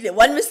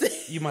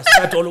mistake, you must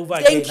start all over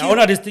again. I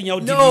want this thing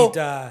out. No.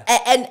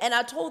 And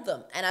I told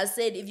them, and I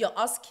said, if you're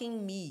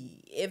asking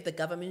me if the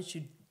government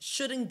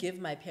shouldn't give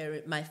my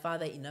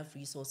father enough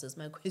resources,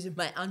 my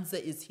answer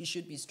is he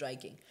should be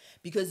striking,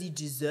 because he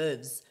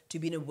deserves to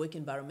be in a work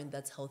environment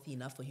that's healthy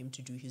enough for him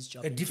to do his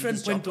job. A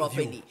different point of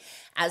view.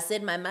 I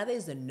said, my mother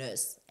is a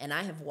nurse, and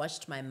I have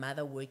watched my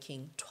mother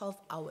working 12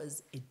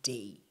 hours a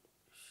day,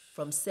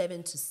 from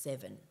 7 to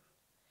 7.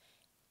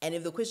 And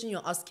if the question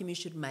you're asking me,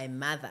 should my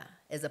mother,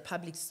 as a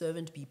public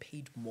servant, be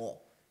paid more?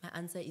 My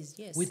answer is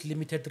yes. With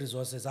limited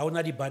resources. I want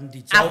the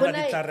bandage.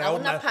 Sometimes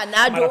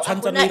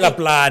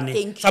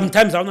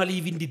I want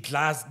even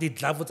the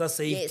glove of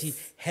safety,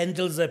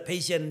 handles a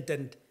patient.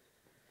 And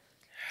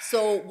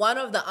so one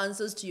of the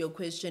answers to your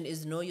question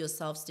is know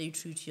yourself, stay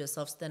true to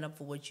yourself, stand up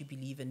for what you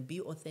believe in,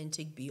 be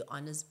authentic, be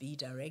honest, be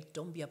direct.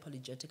 Don't be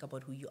apologetic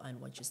about who you are and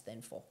what you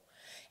stand for.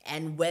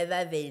 And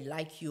whether they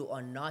like you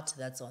or not,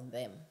 that's on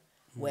them.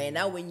 Where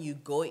now when you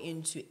go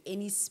into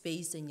any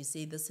space and you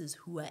say, this is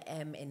who I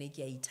am, and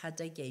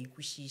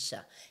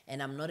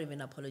I'm not even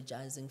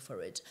apologizing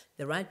for it,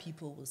 the right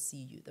people will see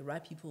you. The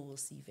right people will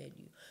see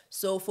value.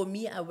 So for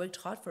me, I worked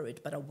hard for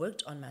it, but I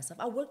worked on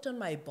myself. I worked on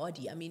my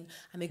body. I mean,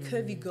 I'm a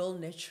curvy girl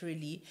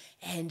naturally,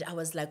 and I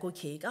was like,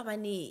 okay, here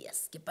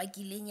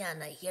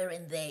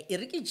and there.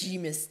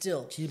 Gym is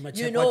still,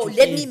 you know,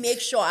 let me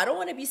make sure. I don't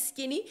want to be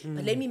skinny,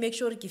 but let me make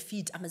sure that you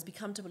fit. I must be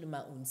comfortable in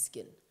my own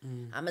skin.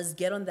 I must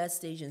get on that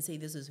stage and say,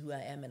 this is who I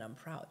am and I'm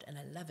proud and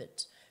I love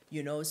it,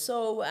 you know.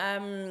 So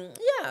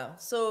yeah,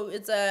 so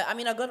it's I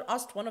mean, I got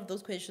asked one of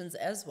those questions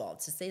as well,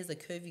 to say as a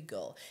curvy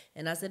girl,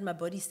 and I said my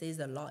body says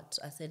a lot.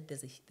 I said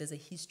there's a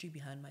history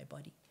behind my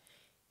body.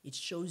 It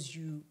shows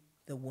you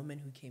the woman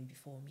who came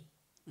before me.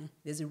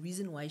 There's a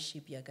reason why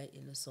shape yaga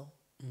iluso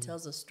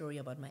tells a story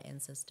about my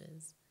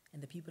ancestors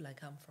and the people I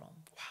come from.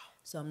 Wow.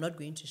 So I'm not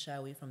going to shy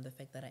away from the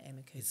fact that I am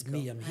a curvy It's girl.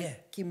 me, I'm here.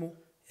 Kimo,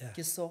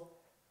 kiso.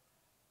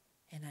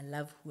 And I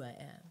love who I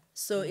am.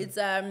 So it's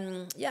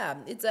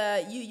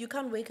you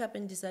can't wake up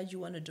and decide you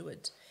want to do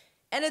it.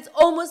 And it's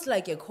almost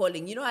like a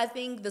calling. You know, I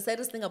think the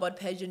saddest thing about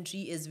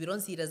pageantry is we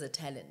don't see it as a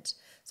talent.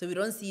 So we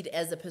don't see it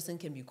as a person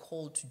can be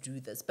called to do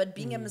this. But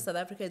being in South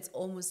Africa, it's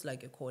almost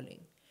like a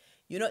calling.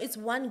 You know, it's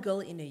one girl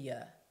in a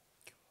year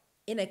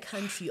in a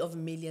country of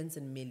millions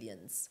and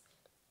millions.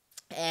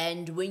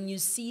 And when you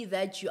see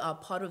that you are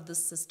part of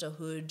this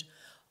sisterhood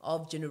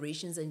of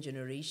generations and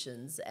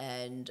generations,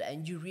 and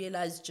you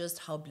realize just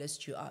how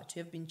blessed you are to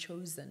have been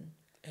chosen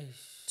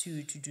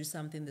to do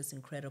something that's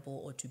incredible,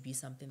 or to be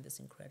something that's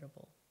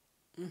incredible.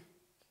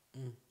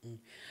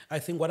 I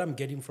think what I'm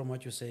getting from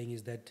what you're saying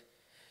is that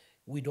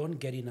we don't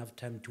get enough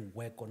time to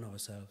work on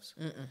ourselves.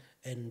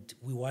 And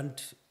we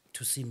want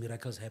to see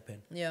miracles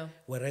happen. Yeah.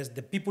 Whereas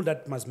the people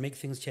that must make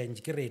things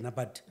change,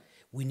 but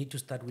we need to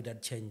start with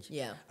that change.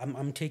 Yeah.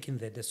 I'm taking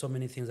that. There's so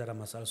many things that I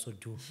must also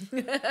do.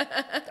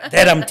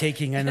 That I'm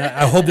taking, and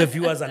I hope the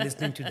viewers are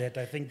listening to that.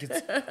 I think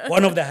it's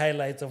one of the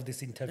highlights of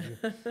this interview.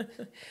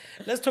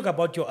 Let's talk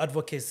about your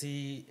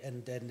advocacy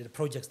and the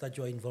projects that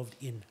you are involved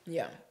in.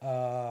 Yeah.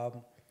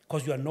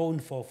 Because you are known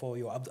for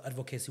your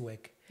advocacy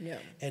work. Yeah.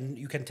 And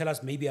you can tell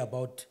us maybe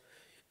about,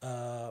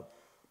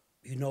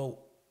 you know,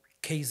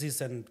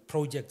 cases and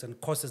projects and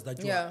causes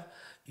that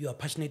you are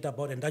passionate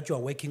about and that you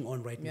are working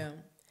on right now.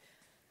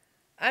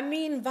 I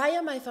mean,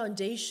 via my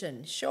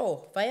foundation,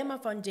 via my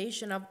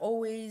foundation, I've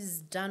always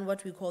done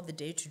what we call the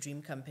Dare to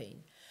Dream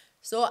campaign.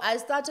 So I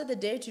started the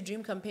Dare to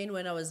Dream campaign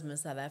when I was in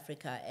South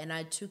Africa, and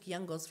I took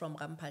young girls from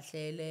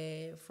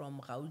Ramphahlele,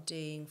 from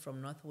Gauteng, from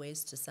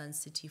Northwest to Sun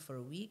City for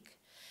a week,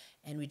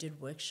 and we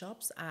did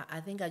workshops. I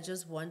think I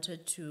just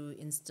wanted to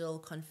instill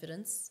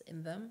confidence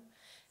in them,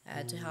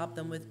 to help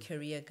them with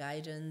career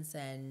guidance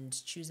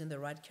and choosing the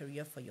right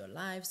career for your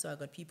life. So I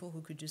got people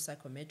who could do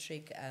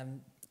psychometric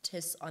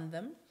tests on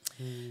them.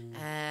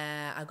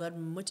 I got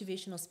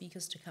motivational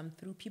speakers to come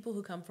through, people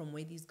who come from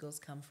where these girls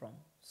come from.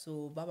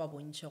 So Baba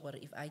Boncha,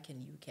 if I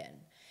can, you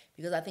can.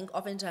 Because I think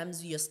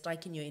oftentimes you're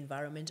stuck in your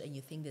environment and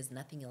you think there's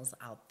nothing else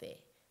out there.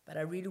 But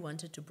I really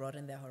wanted to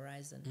broaden their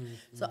horizon.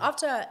 So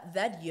after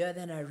that year,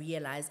 then I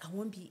realized I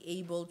won't be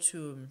able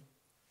to,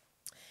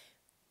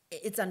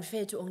 it's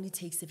unfair to only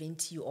take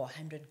 70 or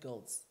 100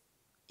 girls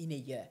in a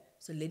year.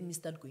 So let me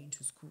start going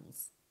to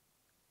schools.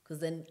 Because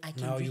then I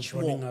can reach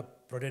more. Now you're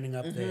broadening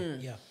up there,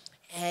 yeah.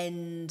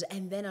 And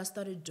then I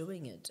started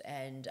doing it,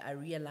 and I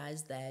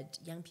realized that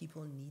young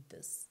people need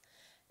this.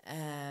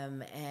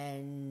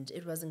 And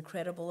it was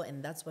incredible,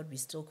 and that's what we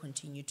still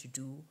continue to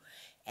do.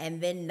 And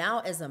then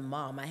now as a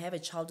mom, I have a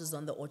child who's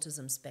on the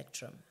autism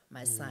spectrum,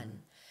 my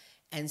son.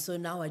 And so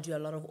now I do a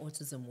lot of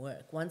autism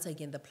work. Once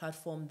again, the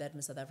platform that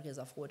Miss South Africa has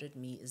afforded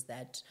me is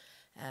that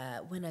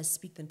when I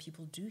speak, then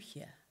people do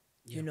hear.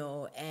 You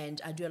know, and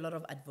I do a lot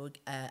of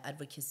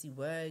advocacy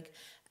work.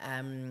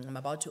 I'm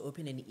about to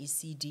open an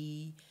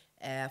ECD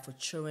for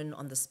children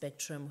on the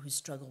spectrum who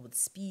struggle with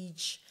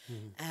speech.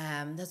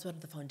 That's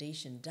what the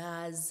foundation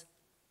does.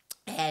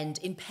 And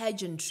in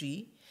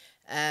pageantry,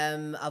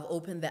 I've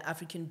opened the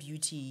African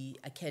Beauty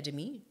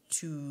Academy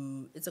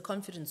it's a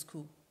confidence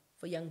school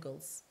for young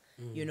girls,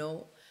 you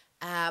know.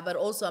 But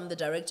also I'm the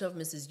director of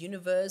Mrs.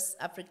 Universe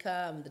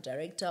Africa, I'm the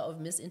director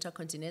of Miss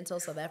Intercontinental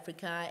South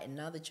Africa, and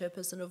now the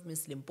chairperson of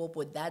Miss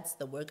Limpopo. That's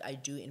the work I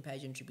do in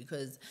pageantry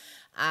because,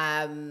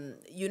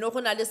 you know,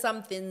 when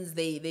some things,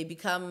 they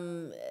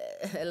become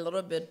a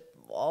little bit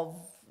of,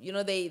 you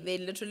know, they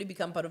literally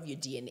become part of your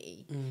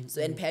DNA.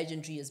 So and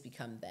pageantry has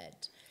become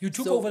that. You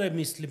took over the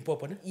Miss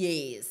Limpopo, ne?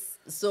 Yes.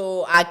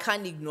 So I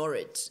can't ignore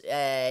it.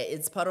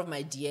 It's part of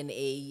my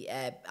DNA.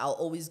 I'll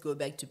always go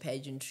back to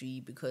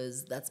pageantry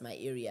because that's my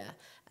area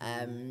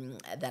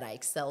that I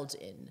excelled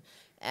in.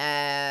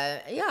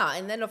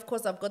 And then of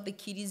course I've got the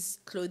kiddies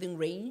clothing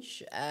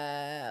range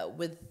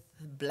with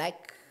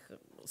black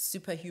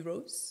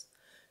superheroes.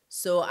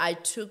 So I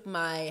took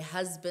my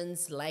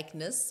husband's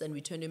likeness and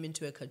we turned him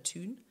into a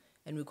cartoon.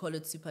 and we call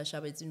it Super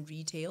Shop. It's in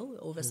retail,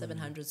 over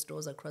 700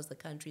 stores across the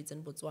country. It's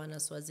in Botswana,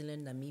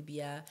 Swaziland,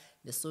 Namibia,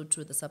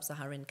 Lesotho, the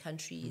sub-Saharan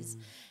countries.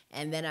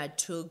 And then I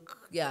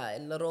took, a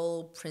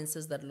little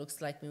princess that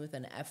looks like me with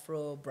an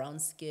afro, brown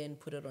skin,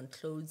 put it on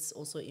clothes,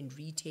 also in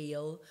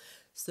retail.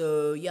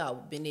 So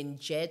I've been in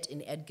Jet,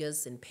 in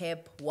Edgar's, in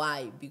Pep.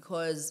 Why?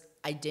 Because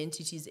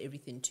identity is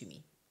everything to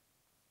me.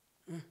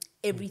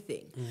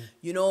 Everything.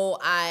 You know,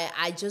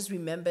 I just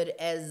remembered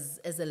as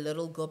a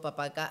little girl,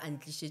 papaka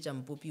antlishe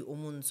jampopi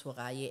omontsho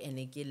gae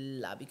ene ke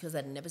lla, because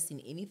I'd never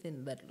seen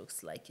anything that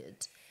looks like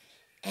it.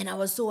 And I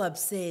was so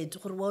upset.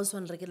 Gore wa o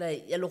swana rekela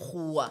ya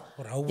lekgowa,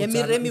 ya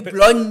meremi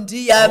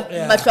blondie, ya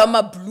mahlo a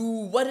ma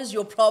blue. What is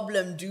your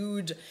problem,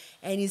 dude?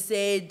 And he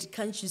said,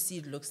 can't you see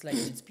it looks like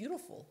it's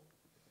beautiful?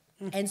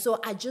 And so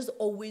I just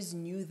always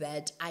knew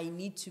that I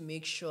need to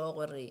make sure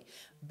that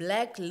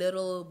black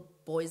little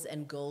boys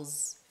and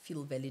girls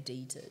feel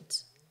validated.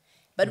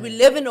 But we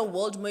live in a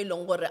world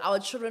where our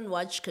children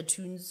watch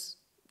cartoons,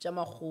 the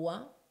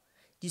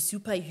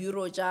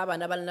superhero,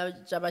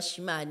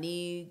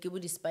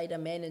 the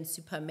Spider-Man and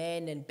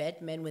Superman and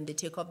Batman, when they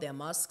take off their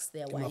masks,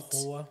 they are white.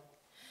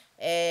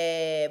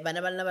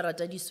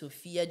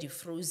 Sophia, the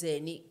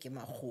Frozen,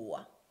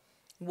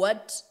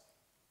 what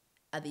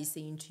are they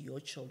saying to your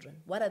children?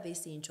 What are they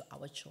saying to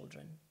our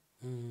children?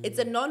 It's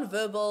a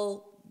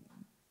non-verbal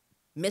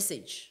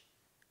message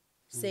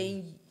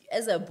saying,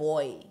 as a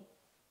boy,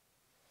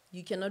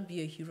 you cannot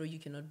be a hero, you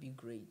cannot be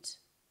great.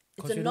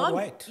 Because you're not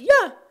white.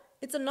 Yeah,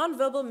 it's a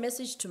non-verbal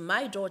message to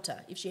my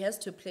daughter if she has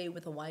to play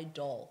with a white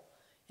doll,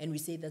 and we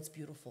say that's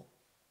beautiful.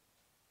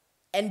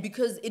 And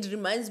because it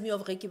reminds me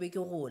of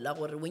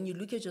when you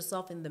look at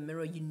yourself in the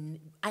mirror,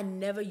 I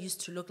never used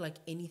to look like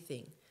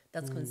anything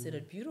that's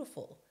considered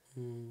beautiful.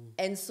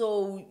 And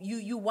so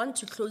you want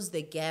to close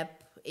the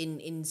gap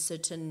in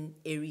certain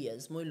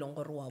areas. No,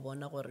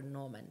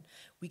 man,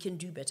 we can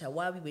do better.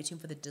 Why are we waiting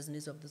for the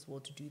Disneys of this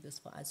world to do this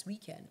for us? We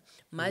can.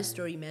 My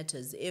story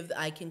matters. If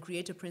I can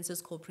create a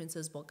princess called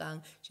Princess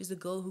Bokang, she's a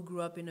girl who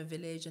grew up in a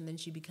village and then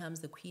she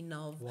becomes the queen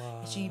of.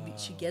 Wow. She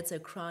gets a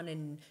crown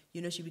and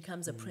she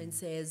becomes a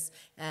princess.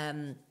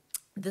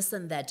 This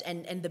and that.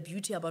 And the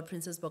beauty about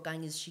Princess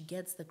Bokang is she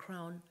gets the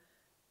crown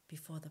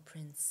before the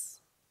prince.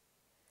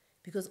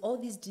 Because all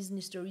these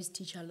Disney stories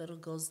teach our little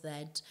girls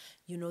that,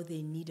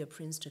 they need a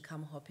prince to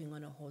come hopping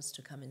on a horse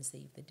to come and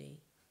save the day.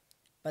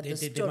 But they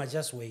must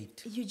just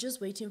wait. You're just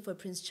waiting for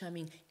Prince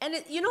Charming.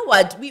 And you know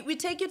what? We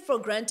take it for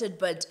granted,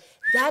 but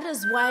that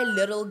is why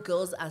little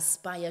girls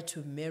aspire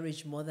to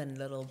marriage more than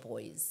little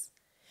boys.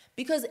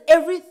 Because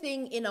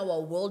everything in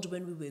our world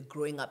when we were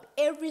growing up,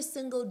 every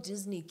single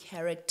Disney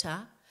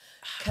character,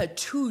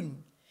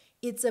 cartoon,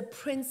 it's a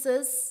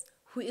princess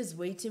who is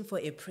waiting for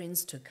a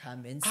prince to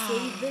come and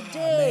save the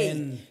day.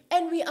 Man.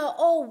 And we are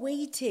all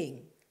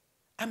waiting.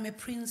 I'm a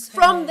princess.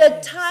 From the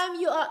time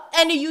you are,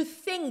 and you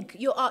think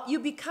you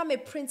become a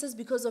princess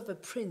because of a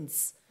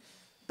prince.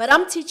 But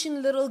I'm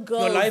teaching little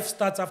girls. Your life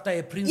starts after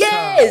a prince.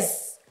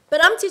 Yes.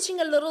 But I'm teaching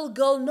a little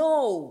girl,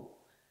 no.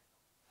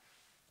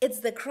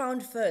 It's the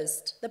crown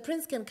first. The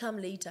prince can come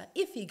later.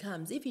 If he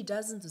comes, if he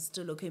doesn't, it's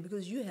still okay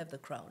because you have the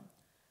crown.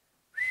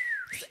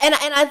 And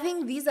I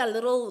think these are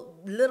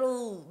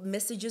little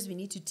messages we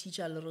need to teach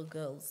our little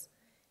girls.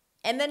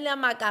 And then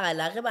and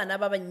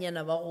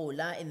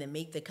they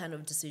make the kind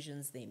of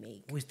decisions they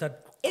make. We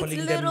start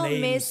calling them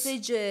names.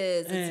 It's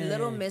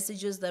little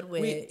messages that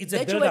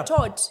you were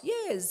taught.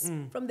 Yes,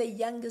 from the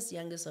youngest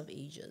of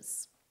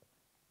ages.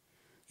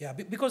 Yeah,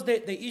 because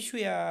the issue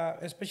here,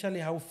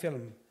 especially how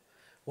film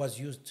was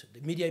used,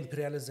 the media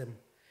imperialism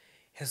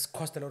has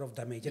caused a lot of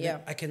damage.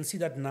 And I can see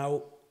that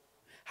now.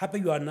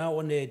 Happy you are now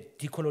on a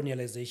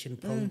decolonialization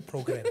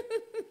program.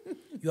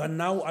 You are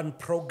now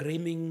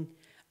unprogramming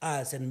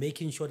us and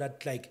making sure that,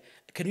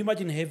 can you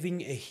imagine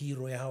having a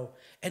hero?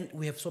 And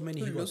we have so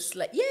many heroes. Looks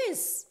like,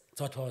 yes.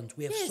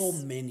 We have so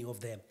many of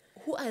them.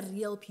 Who are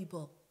real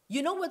people.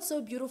 You know what's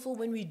so beautiful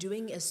when we're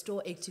doing a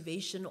store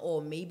activation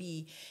or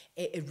maybe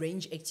a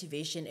range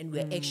activation and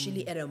we're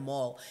actually at a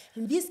mall.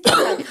 And these kids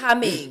are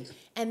coming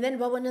and then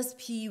Babanas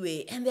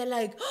Piwe and they're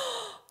like,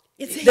 oh,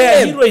 it's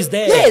their hero is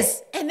there.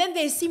 Yes. And then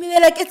they see me, they're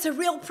like, it's a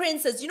real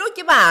princess.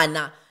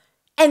 Kibana.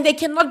 And they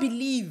cannot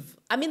believe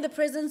I'm in the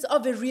presence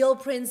of a real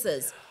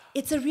princess.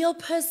 It's a real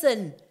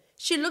person.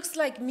 She looks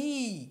like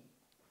me.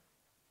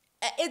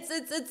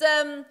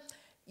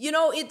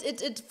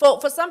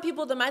 For some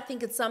people they might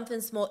think it's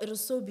something small. It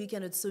is so big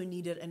and it's so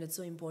needed and it's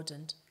so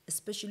important,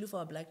 especially for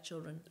our black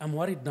children. I'm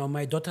worried now.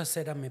 My daughter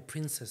said I'm a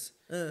princess.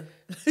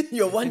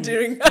 You're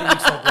wondering.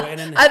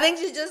 I think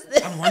she just.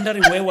 I'm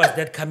wondering where was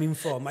that coming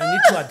from. I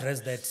need to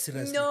address that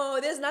seriously. No,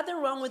 there's nothing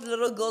wrong with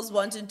little girls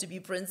wanting to be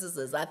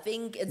princesses. I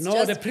think it's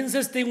the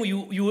princess thing.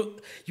 You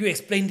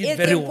explained it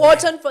very well.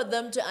 It's important for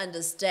them to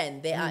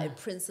understand they are a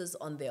princess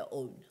on their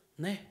own.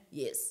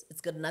 Yes,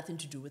 it's got nothing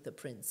to do with a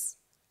prince.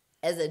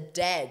 As a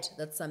dad,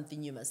 that's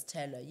something you must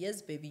tell her.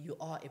 Yes, baby, you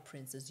are a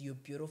princess. You're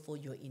beautiful.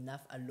 You're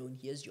enough alone.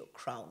 Here's your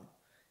crown.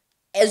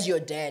 as your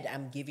dad,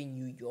 I'm giving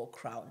you your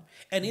crown.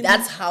 And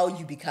that's how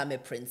you become a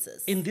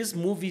princess. In these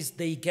movies,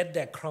 they get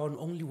their crown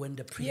only when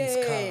the prince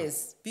comes.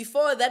 Yes.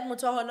 Before that,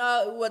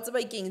 Mutahona, what's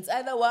making? It's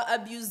either what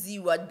abuse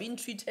you, what being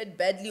treated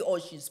badly, or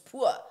she's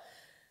poor.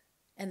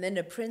 And then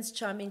the Prince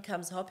Charming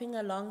comes hopping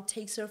along,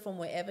 takes her from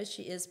wherever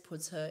she is,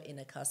 puts her in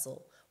a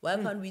castle. Why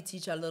can't we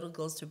teach our little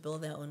girls to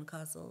build their own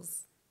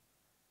castles?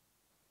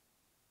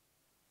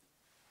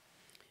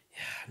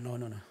 Yeah,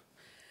 no.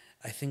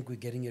 I think we're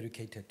getting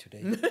educated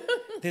today.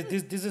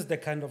 This is the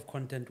kind of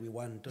content we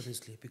want,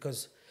 honestly,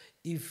 because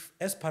if,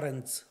 as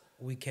parents,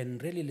 we can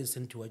really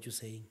listen to what you're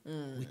saying,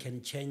 we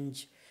can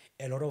change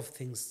a lot of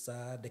things,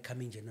 the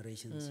coming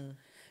generations,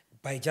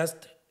 by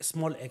just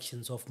small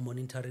actions of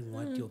monitoring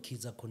what your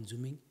kids are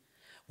consuming,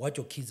 what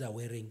your kids are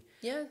wearing.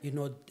 Yeah. You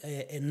know,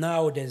 and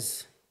now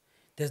there's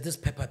this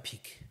Peppa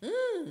Pig.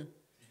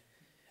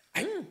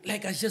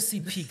 I just see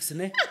pigs,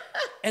 ne?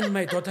 And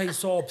my daughter is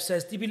so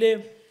obsessed.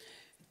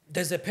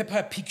 There's a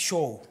Peppa Pig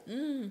show.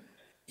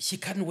 She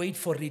can't wait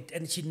for it,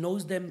 and she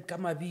knows them.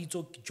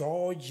 Kamabito,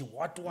 George,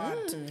 what?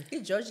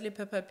 George Le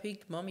Peppa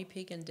Pig, Mommy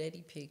Pig, and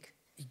Daddy Pig.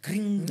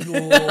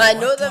 Gringo. I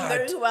know them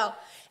very well.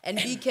 And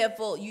be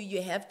careful.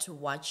 You have to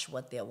watch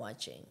what they're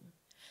watching.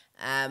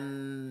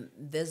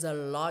 There's a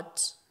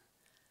lot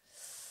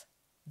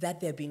that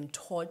they're being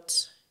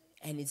taught,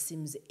 and it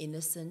seems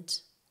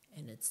innocent,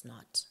 and it's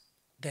not.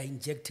 They're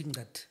injecting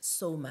that.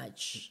 So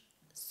much.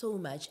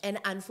 And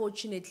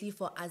unfortunately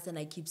for us, and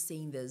I keep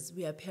saying this,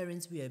 we are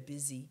parents, we are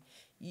busy.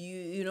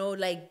 You know,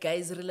 like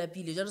guys, just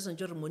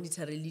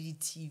monitor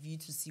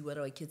TV to see what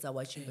our kids are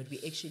watching, but we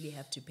actually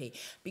have to pay.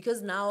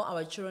 Because now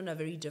our children are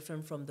very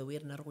different from the way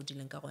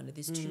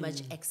there's too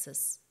much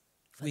access.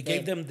 We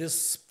gave them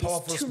this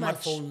powerful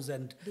smartphones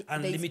and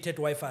unlimited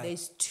Wi-Fi.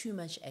 There's too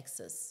much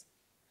access.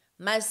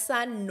 My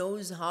son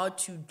knows how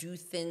to do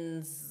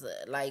things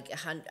like,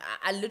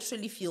 I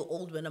literally feel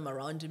old when I'm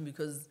around him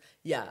because,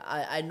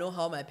 I know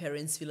how my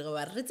parents feel.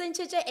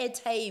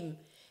 Airtime.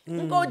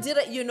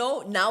 You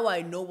know, now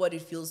I know what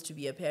it feels to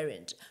be a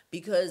parent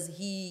because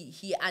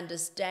he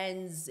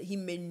understands, he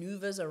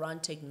maneuvers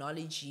around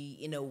technology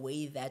in a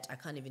way that I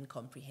can't even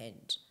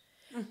comprehend.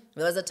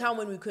 There was a time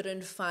when we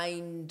couldn't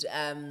find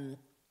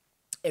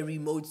a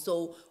remote,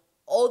 so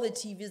all the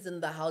TVs in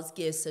the house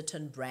get a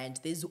certain brand.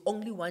 There's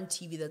only one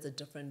TV that's a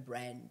different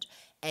brand.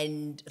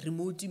 And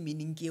remote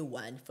meaning get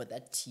one for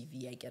that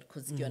TV, I get,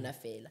 because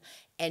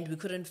and we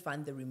couldn't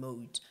find the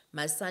remote.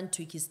 My son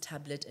took his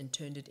tablet and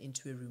turned it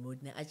into a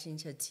remote. Now I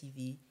changed her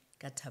TV,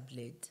 got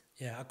tablet.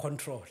 Yeah, a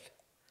control.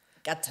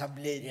 Got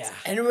tablet. Yeah.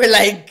 And we're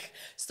like,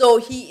 so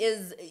he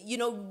is, you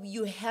know,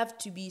 you have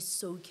to be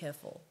so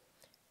careful.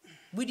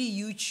 With the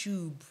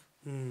YouTube,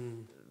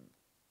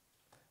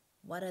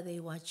 what are they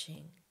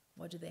watching?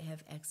 What do they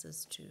have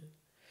access to?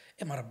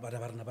 In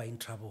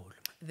trouble.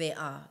 They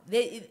are.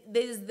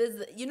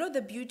 There's you know,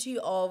 the beauty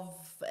of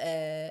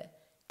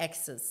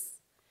access,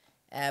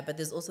 but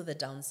there's also the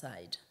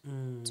downside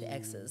to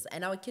access.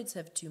 And our kids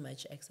have too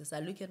much access. I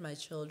look at my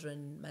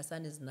children. My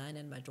son is 9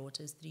 and my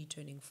daughter is 3,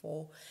 turning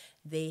 4.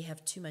 They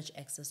have too much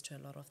access to a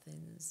lot of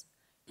things,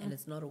 and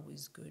it's not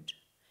always good.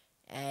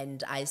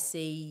 And I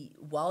say,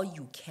 while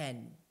you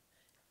can,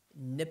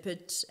 nip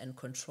it and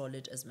control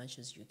it as much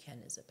as you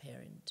can as a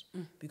parent,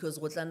 because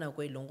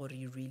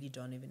you really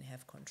don't even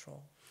have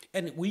control.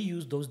 And we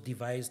use those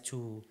devices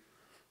to,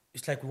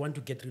 it's like we want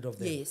to get rid of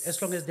them. Yes.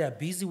 As long as they are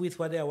busy with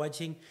what they are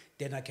watching,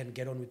 then I can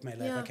get on with my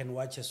life. Yeah. I can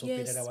watch a soap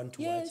that I want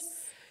to Yes. watch.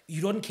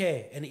 You don't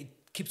care, and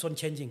it keeps on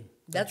changing.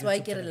 That's why I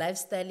get a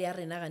lifestyle.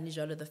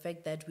 The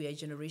fact that we are a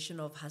generation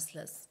of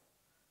hustlers.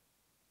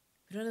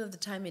 We don't have the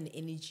time and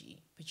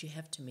energy, but you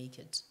have to make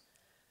it.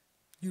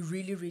 You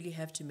really, really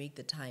have to make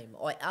the time,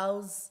 or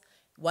else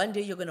one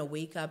day you're gonna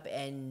wake up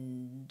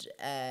and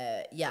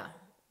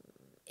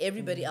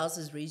everybody else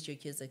has raised your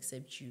kids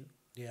except you.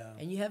 Yeah.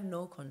 And you have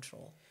no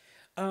control.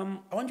 I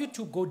want you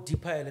to go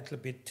deeper a little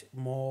bit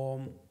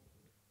more,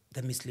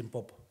 the Miss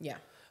Limpopo. Yeah.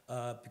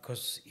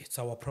 Because it's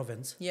our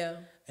province. Yeah.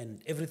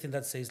 And everything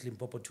that says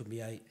Limpopo to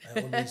me, I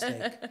always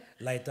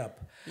light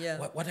up. Yeah.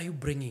 What are you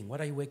bringing?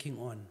 What are you working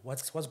on?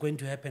 What's going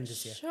to happen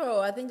this year? Sure,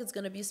 I think it's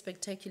going to be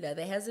spectacular.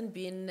 There hasn't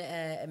been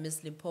a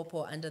Miss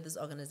Limpopo under this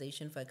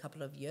organization for a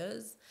couple of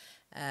years.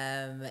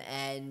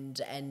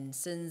 And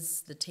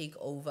since the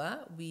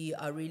takeover, we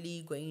are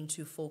really going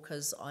to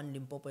focus on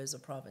Limpopo as a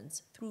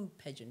province through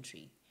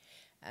pageantry.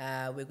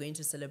 We're going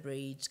to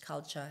celebrate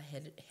culture,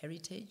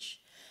 heritage.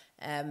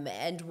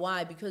 And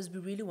why? Because we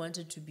really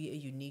wanted to be a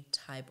unique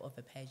type of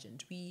a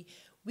pageant.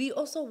 We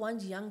also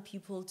want young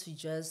people to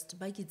just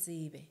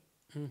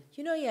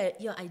you know,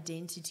 your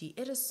identity.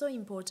 It is so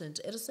important.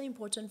 It is so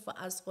important for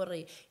us.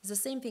 It's the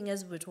same thing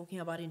as we were talking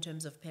about in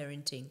terms of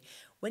parenting.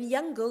 When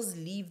young girls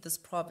leave this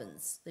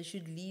province, they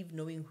should leave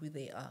knowing who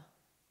they are,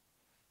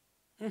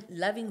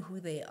 loving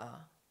who they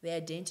are, their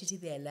identity,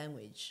 their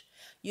language.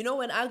 You know,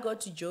 when I got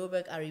to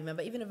Joburg, I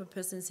remember, even if a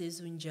person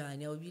says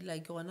Unjani, I'll be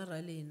like,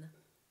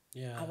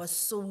 Yeah. I was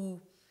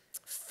so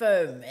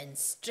firm and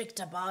strict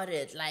about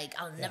it. Like,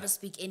 I'll never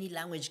speak any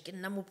language.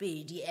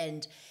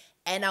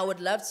 And I would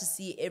love to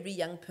see every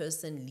young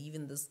person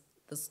leaving this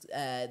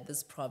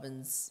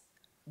province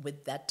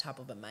with that type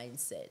of a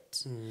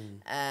mindset.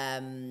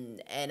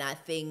 And I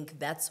think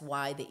that's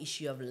why the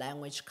issue of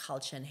language,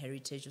 culture, and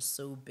heritage is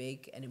so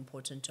big and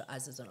important to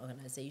us as an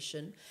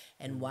organization,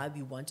 and why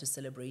we want to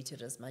celebrate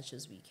it as much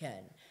as we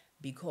can.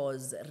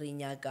 Because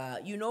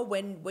Rinyaka, you know,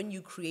 when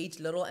you create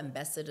little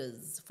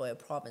ambassadors for a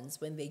province,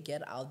 when they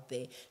get out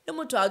there, no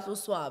more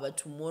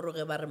tomorrow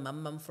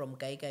mamam from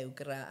Gaiga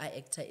Ukra, I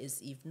actor is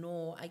if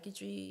no, I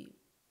get you,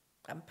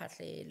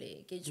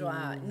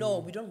 no,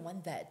 we don't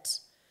want that.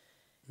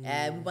 We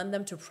want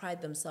them to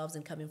pride themselves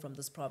in coming from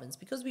this province,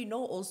 because we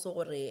know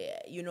also,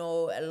 you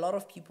know, a lot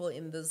of people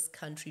in this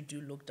country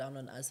do look down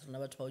on us.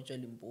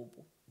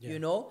 You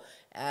know,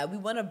 we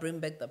want to bring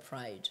back the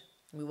pride.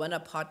 We want to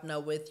partner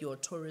with your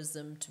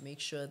tourism to make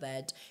sure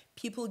that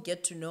people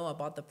get to know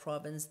about the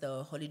province,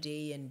 the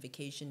holiday and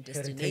vacation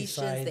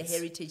destinations, the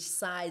heritage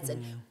sites,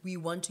 and we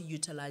want to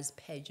utilize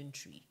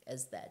pageantry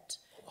as that,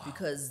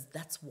 because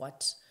that's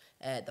what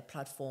the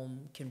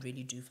platform can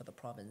really do for the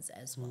province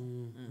as well.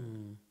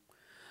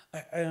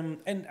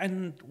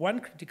 And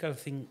one critical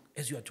thing,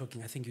 as you are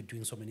talking, I think you're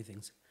doing so many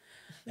things.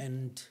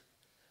 And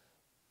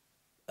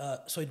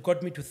so it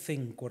got me to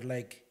think, or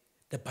like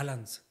the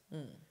balance.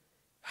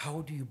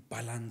 How do you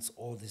balance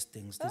all these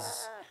things?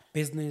 This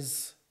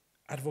business,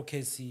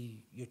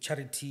 advocacy, your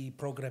charity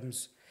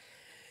programs,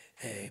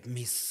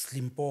 Miss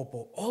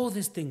Limpopo, all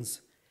these things,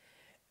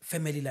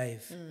 family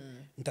life,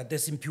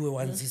 Ntate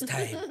once his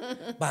time.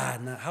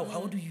 Bana,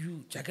 how do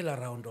you juggle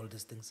around all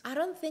these things? I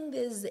don't think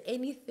there's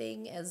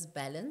anything as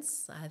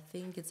balance. I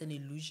think it's an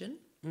illusion.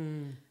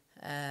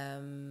 I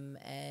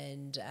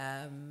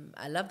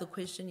love the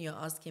question you're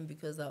asking,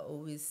 because I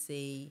always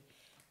say,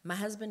 my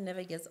husband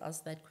never gets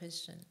asked that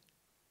question.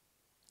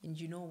 And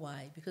you know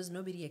why? Because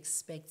nobody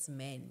expects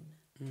men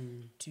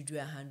to do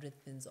 100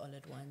 things all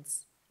at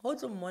once.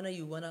 Also,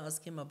 you want to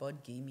ask him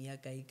about game,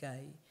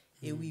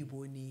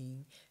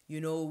 you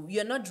know,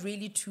 you're not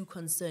really too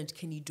concerned,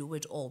 can he do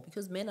it all?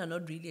 Because men are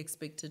not really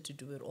expected to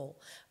do it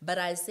all. But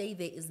I say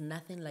there is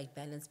nothing like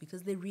balance,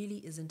 because there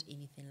really isn't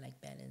anything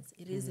like balance.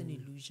 It is an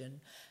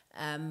illusion.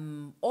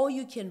 All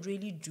you can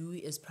really do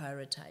is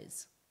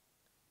prioritize.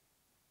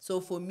 So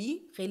for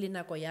me, le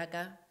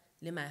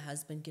my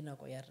husband,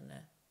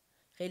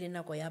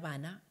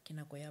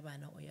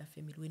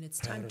 when it's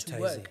time to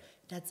work,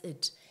 that's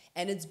it.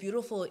 And it's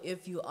beautiful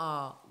if you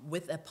are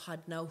with a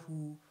partner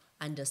who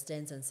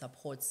understands and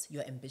supports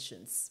your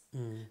ambitions.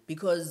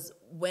 Because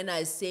when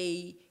I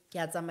say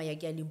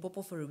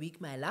Limpopo for a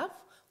week, my love,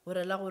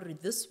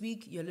 this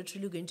week you're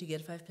literally going to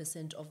get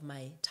 5% of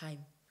my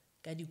time.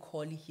 You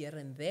call here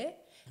and there,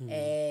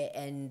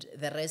 and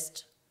the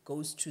rest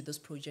goes to this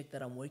project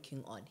that I'm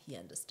working on. He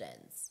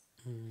understands.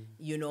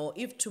 You know,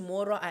 if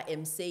tomorrow I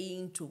am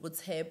saying to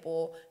what's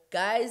happening,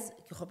 guys,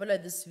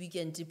 this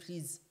weekend,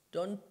 please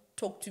don't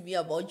talk to me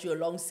about your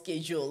long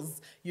schedules.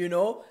 You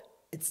know,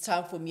 it's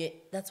time for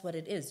me. That's what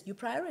it is. You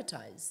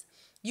prioritize.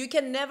 You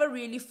can never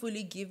really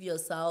fully give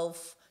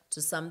yourself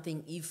to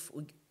something if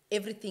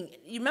everything.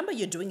 Remember,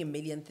 you're doing a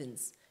million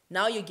things.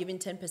 Now you're giving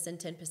 10%, 10%,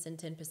 10%,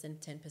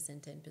 10%,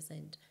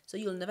 10%. So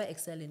you'll never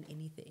excel in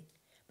anything.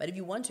 But if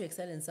you want to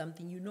excel in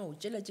something, you know,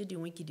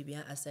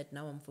 I said,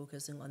 now I'm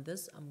focusing on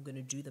this. I'm going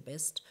to do the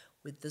best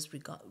with this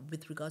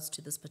with regards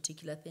to this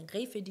particular thing.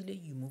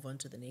 You move on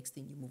to the next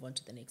thing. You move on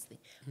to the next thing.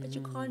 But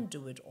you can't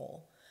do it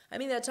all. I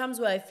mean, there are times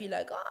where I feel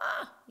like,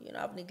 you know,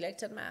 I've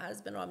neglected my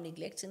husband, or I'm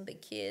neglecting the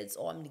kids,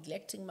 or I'm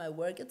neglecting my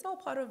work. It's all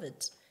part of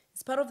it.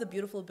 It's part of the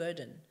beautiful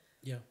burden.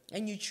 Yeah.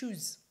 And you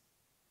choose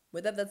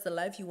whether that's the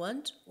life you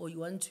want, or you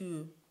want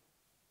to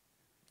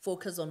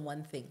focus on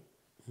one thing.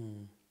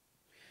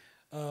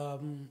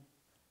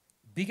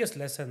 Biggest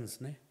lessons,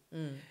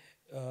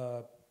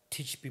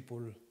 teach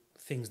people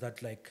things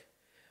that like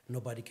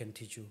nobody can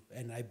teach you.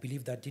 And I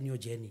believe that in your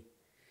journey,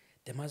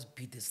 there must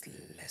be this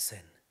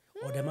lesson,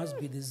 or there must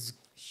be this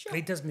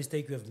greatest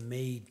mistake you have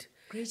made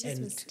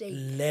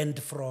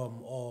learned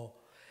from, or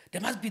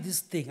there must be this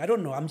thing. I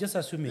don't know, I'm just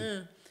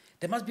assuming.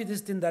 There must be this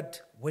thing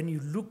that when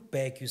you look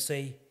back, you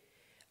say,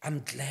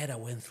 I'm glad I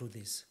went through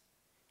this,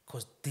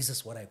 because this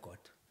is what I got.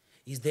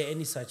 Is there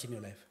any such in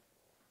your life?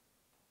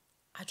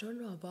 I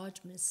don't know about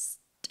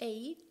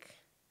mistake,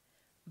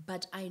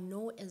 but I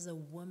know as a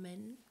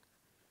woman,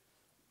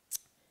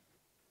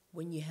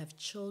 when you have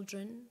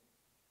children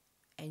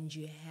and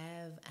you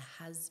have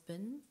a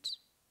husband,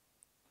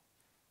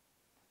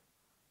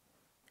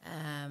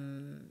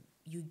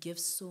 you give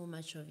so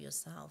much of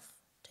yourself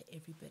to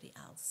everybody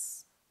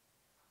else,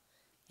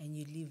 and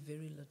you leave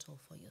very little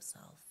for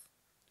yourself.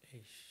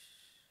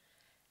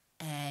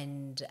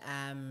 And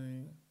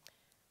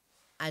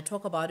I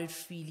talk about it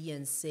freely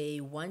and say,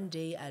 one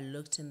day I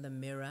looked in the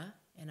mirror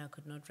and I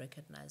could not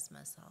recognize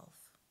myself.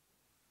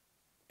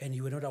 And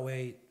you were not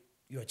aware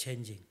you are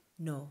changing?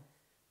 No.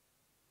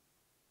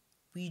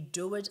 We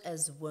do it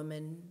as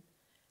women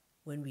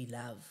when we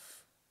love.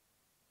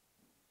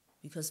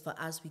 Because for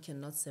us, we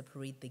cannot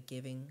separate the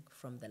giving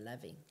from the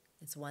loving.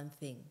 It's one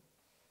thing,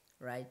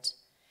 right?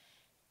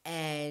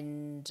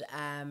 And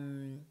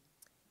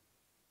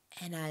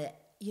And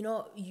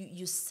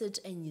you sit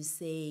and you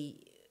say,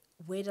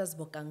 where does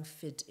Bokang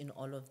fit in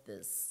all of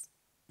this?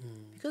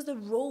 Because the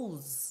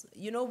roles,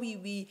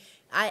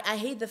 I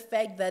hate the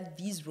fact that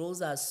these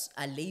roles are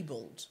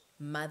labeled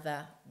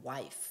mother,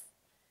 wife.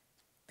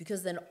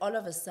 Because then all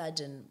of a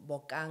sudden,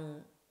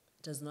 Bokang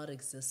does not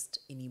exist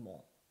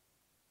anymore.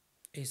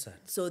 Asan.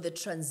 So the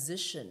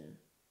transition,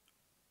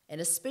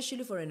 and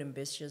especially for an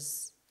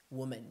ambitious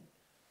woman.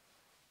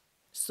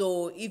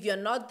 So if you're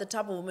not the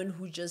type of woman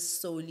who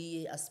just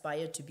solely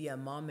aspire to be a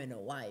mom and a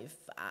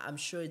wife, I'm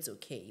sure it's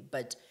okay.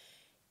 But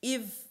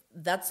if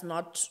that's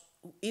not,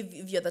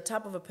 if you're the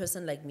type of a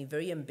person like me,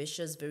 very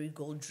ambitious, very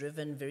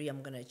goal-driven,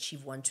 I'm going to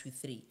achieve 1, 2,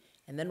 3.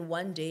 And then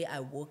one day I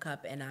woke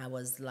up and I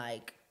was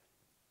like,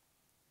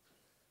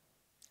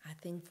 I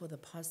think for the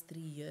past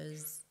 3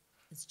 years,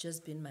 it's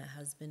just been my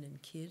husband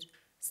and kid.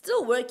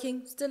 Still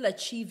working, still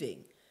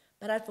achieving.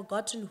 But I'd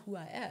forgotten who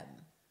I am.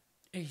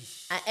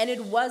 And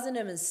it wasn't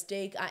a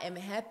mistake. I am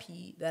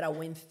happy that I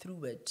went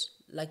through it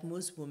like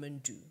most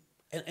women do.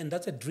 And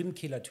that's a dream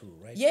killer too,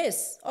 right?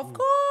 Yes, of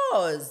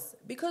course.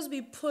 Because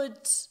we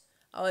put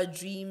our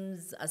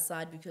dreams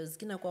aside because,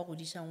 I'll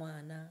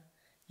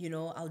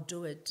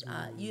do it.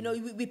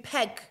 We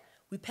pack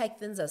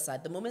things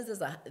aside. The moment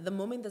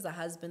there's a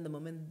husband, the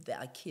moment there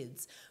are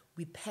kids,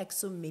 we pack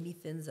so many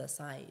things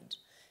aside.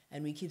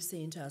 And we keep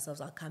saying to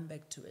ourselves, I'll come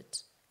back to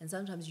it. And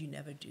sometimes you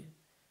never do.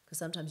 Because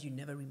sometimes you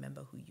never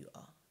remember who you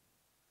are.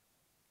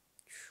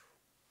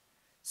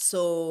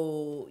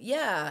 So,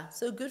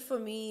 so good for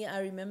me.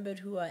 I remembered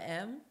who I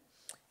am.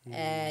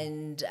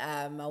 And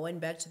I went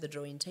back to the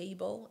drawing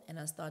table and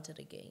I started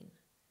again.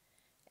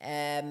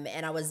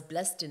 And I was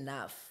blessed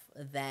enough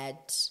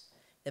that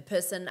the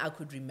person I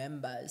could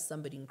remember is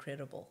somebody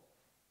incredible.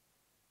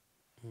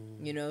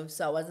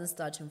 So I wasn't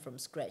starting from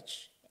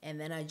scratch. And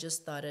then I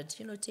just started,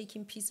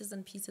 taking pieces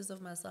and pieces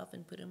of myself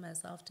and putting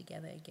myself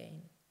together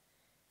again.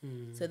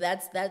 So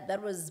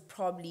that was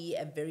probably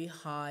a very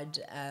hard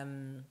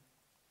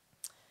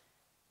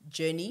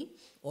journey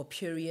or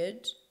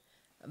period.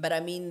 But I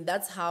mean,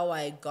 that's how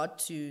I got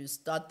to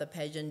start the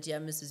pageant, Dear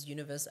Mrs.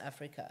 Universe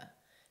Africa,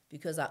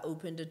 because I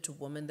opened it to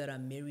women that are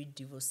married,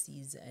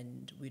 divorcees,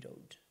 and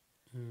widowed.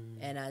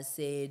 And I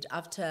said,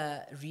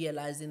 after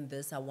realizing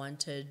this, I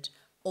wanted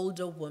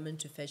older women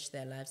to fetch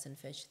their lives and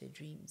fetch their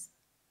dreams.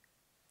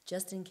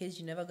 Just in case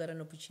you never got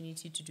an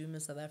opportunity to do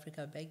Miss South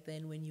Africa back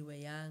then when you were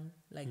young,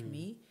 like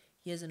me,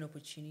 here's an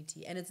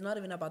opportunity. And it's not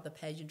even about the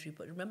pageantry,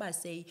 but remember I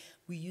say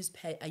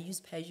I use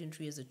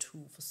pageantry as a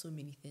tool for so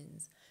many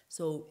things.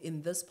 So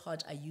in this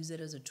part, I use it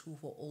as a tool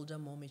for older,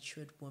 more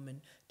matured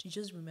women to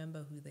just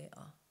remember who they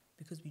are,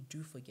 because we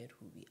do forget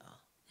who we are.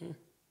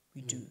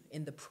 We do,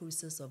 in the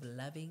process of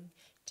loving,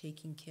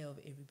 taking care of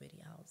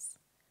everybody else.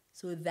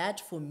 So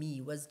that for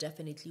me was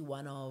definitely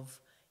one of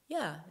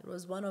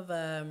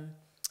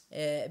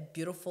a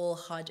beautiful,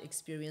 hard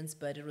experience,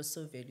 but it was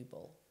so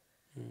valuable.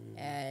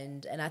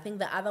 And I think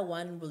the other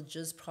one will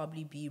just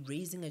probably be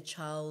raising a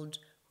child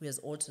who has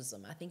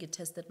autism. I think it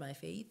tested my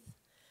faith.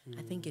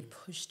 I think it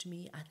pushed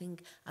me. I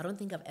don't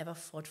think I've ever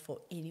fought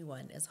for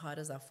anyone as hard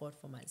as I fought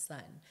for my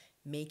son,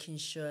 making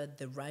sure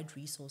the right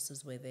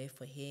resources were there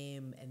for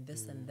him and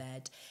this and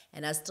that.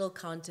 And I still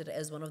count it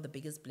as one of the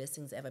biggest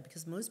blessings ever,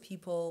 because most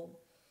people,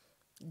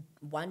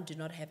 one, do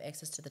not have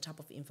access to the type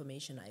of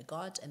information I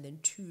got, and then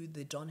two,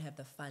 they don't have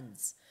the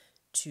funds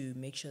to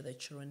make sure that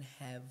children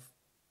have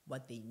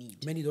what they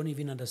need. Many don't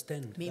even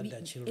understand that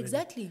they're children.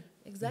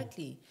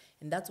 Exactly.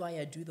 And that's why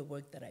I do the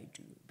work that I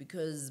do,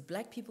 because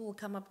black people will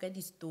come up with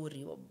this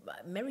story.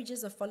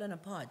 Marriages have fallen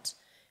apart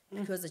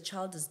because the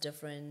child is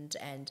different,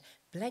 and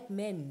black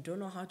men don't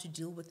know how to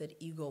deal with it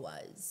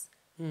ego-wise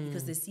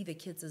because they see the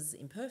kids as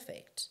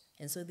imperfect,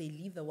 and so they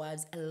leave the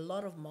wives. A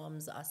lot of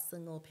moms are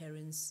single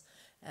parents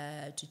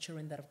to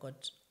children that have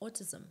got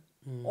autism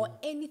or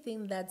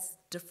anything that's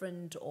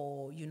different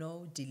or,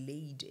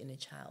 delayed in a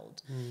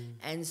child.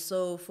 And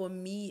so for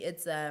me,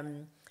 it's,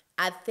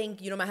 I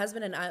think, my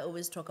husband and I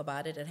always talk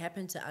about it. It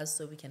happened to us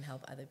so we can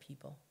help other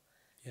people.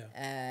 Yeah.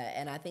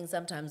 And I think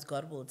sometimes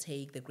God will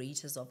take the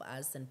greatest of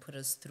us and put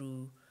us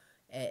through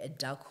a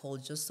dark hole,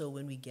 just so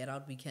when we get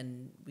out, we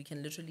can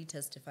literally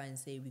testify and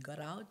say, we got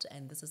out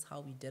and this is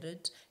how we did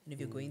it. And if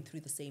you're going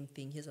through the same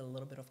thing, here's a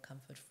little bit of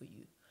comfort for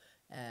you.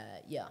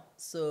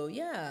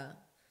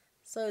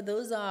 So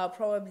those are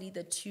probably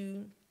the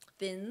two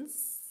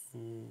things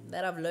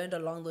that I've learned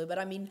along the way. But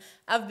I mean,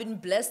 I've been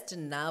blessed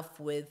enough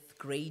with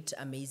great,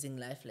 amazing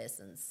life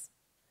lessons.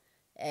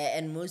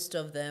 And most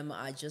of them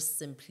are just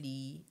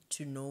simply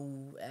to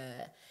know,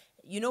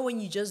 when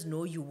you just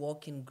know you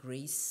walk in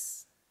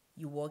grace,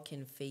 you walk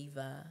in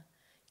favor,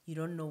 you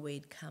don't know where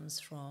it comes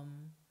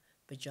from,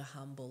 but you're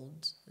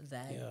humbled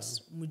that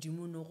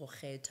Mudimu no go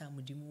kgetha,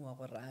 Mudimu wa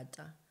go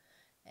rata.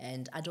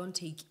 And I don't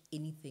take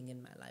anything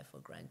in my life for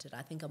granted.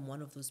 I think I'm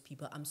one of those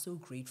people. I'm so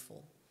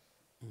grateful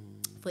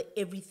for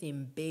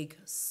everything, big,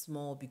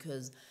 small,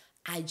 because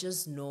I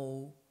just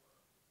know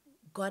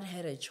God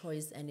had a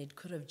choice and it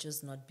could have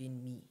just not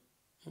been me.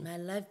 My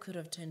life could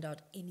have turned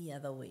out any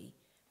other way,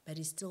 but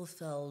he still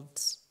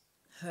felt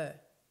her.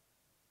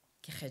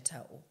 ke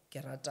kgetha o,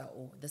 ke rata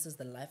o, this is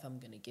the life I'm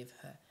going to give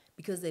her.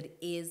 Because it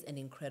is an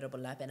incredible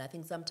life. And I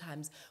think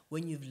sometimes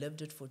when you've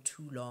lived it for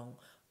too long,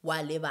 wa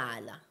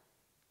lebala.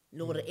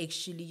 Lord,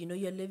 actually, you know,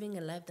 you're living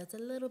a life that's a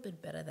little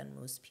bit better than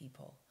most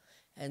people.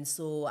 And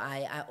so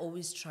I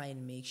always try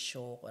and make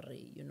sure,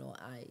 you know,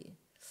 I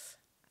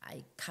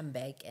come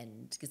back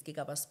and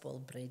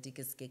spoiled bread,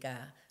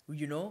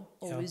 you know,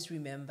 always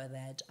remember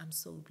that I'm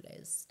so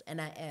blessed.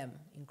 And I am,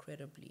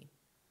 incredibly.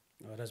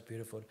 Oh, that's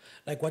beautiful.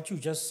 Like what you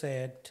just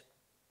said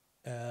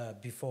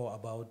before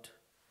about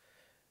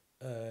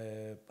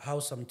how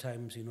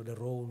sometimes, you know, the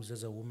roles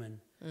as a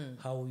woman,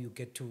 how you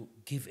get to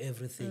give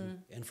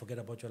everything and forget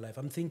about your life.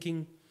 I'm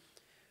thinking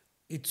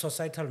it's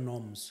societal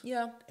norms.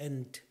 Yeah.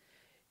 And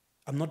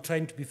I'm not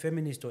trying to be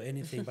feminist or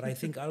anything, but I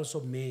think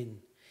also men,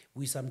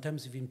 we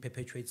sometimes even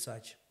perpetuate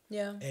such.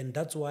 Yeah. And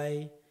that's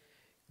why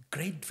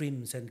great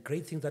dreams and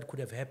great things that could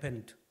have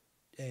happened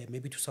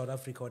maybe to South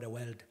Africa or the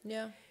world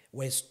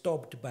were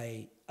stopped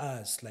by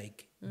us,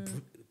 like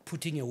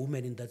putting a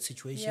woman in that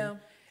situation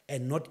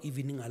and not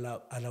even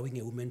allowing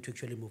a woman to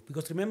actually move.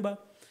 Because remember,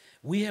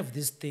 we have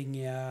this thing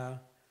here,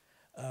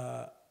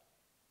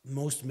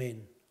 most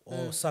men,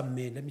 or some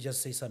men, let me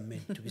just say some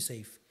men to be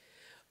safe.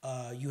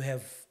 You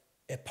have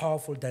a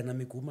powerful,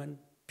 dynamic woman,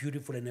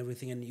 beautiful and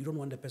everything, and you don't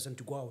want the person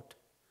to go out.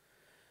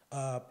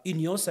 In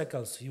your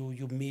circles,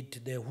 you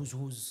meet the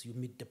who's, you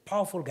meet the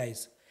powerful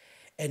guys,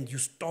 and you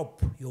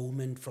stop your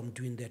woman from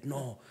doing that.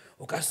 No,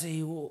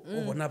 okase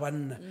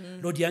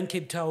Lord Young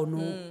Cape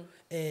Town,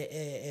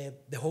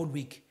 the whole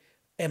week,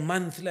 a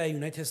month like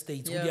United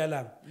States,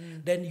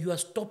 then you are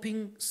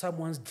stopping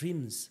someone's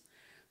dreams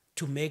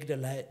to make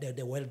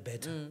the world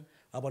better.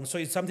 So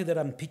it's something that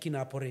I'm picking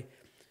up.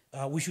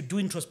 We should do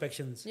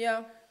introspections.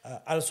 Yeah.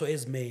 Also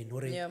as men.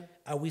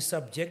 Are we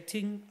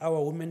subjecting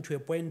our women to a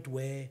point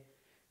where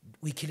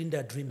we're killing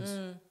their dreams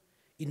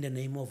in the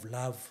name of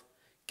love?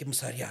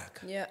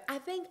 Yeah, I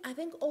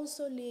think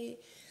also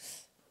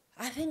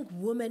I think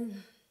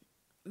women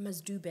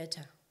must do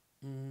better.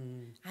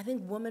 I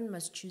think women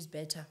must choose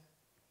better.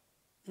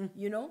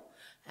 You know?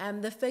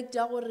 The fact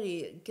that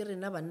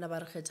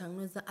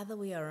it's the other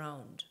way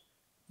around.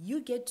 You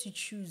get to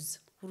choose.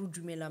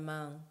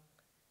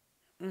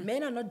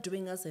 Men are not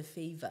doing us a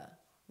favor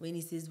when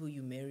he says, will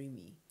you marry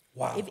me?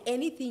 Wow. If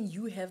anything,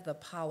 you have the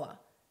power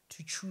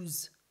to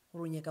choose.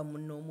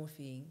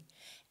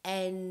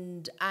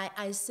 And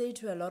I say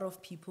to a lot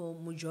of people,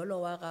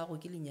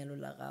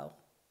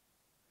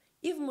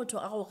 if moto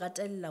a go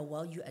gatella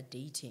while you are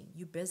dating,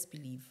 you best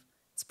believe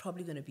it's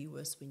probably going to be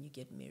worse when you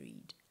get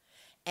married.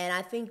 And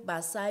I think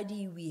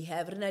basadi we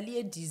have really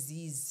a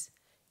disease.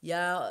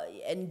 Yeah,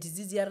 and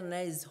disease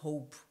is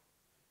hope.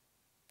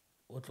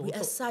 We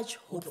are such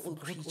hopeful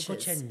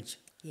creatures.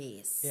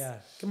 Yes.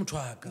 Yeah.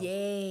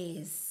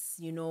 Yes,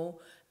 you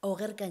know. You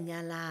know,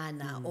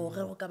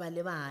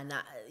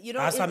 you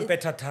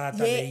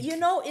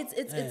know, it's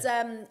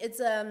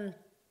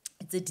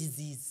a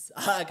disease.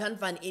 I can't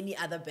find any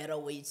other better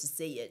way to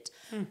say it.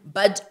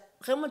 But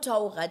and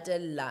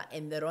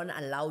they don't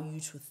allow you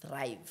to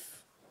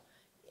thrive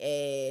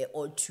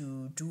or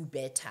to do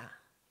better.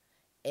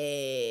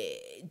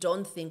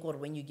 Don't think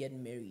when you get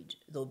married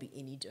they'll be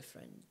any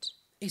different.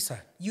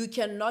 Isa. You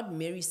cannot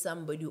marry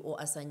somebody or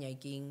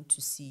asanyaging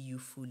to see you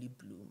fully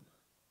bloom.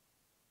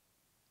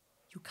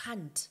 You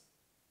can't.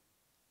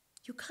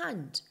 You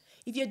can't.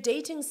 If you're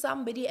dating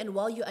somebody and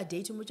while you are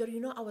dating, you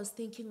know, I was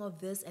thinking of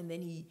this, and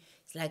then he's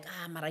like,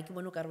 maraki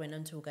bono ka wena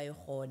ntho ka e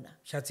gona.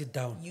 Shuts it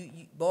down.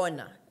 You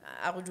bona,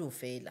 a go do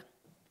fela.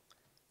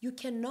 You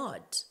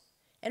cannot.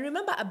 And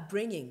remember,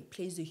 upbringing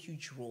plays a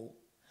huge role.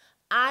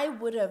 I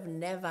would have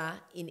never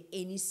in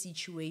any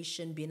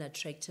situation been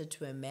attracted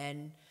to a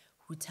man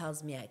who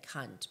tells me I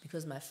can't,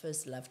 because my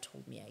first love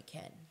told me I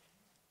can.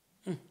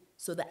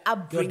 So the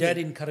upbringing. Your dad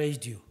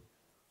encouraged you.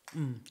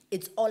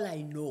 It's all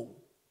I know.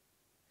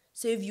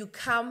 So if you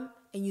come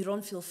and you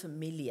don't feel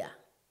familiar,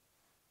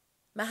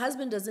 my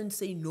husband doesn't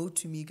say no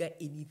to me got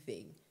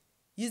anything.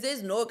 He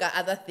says no got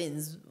other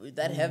things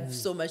that have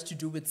so much to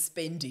do with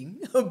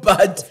spending,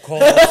 but of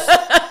course.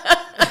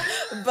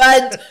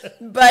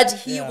 but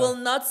he will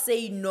not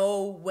say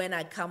no when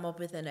I come up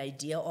with an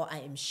idea or I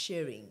am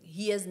sharing.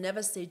 He has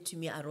never said to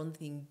me, I don't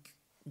think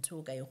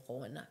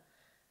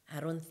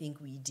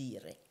we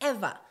did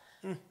ever.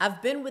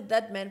 I've been with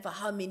that man for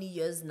how many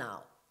years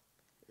now?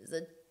 Is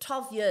it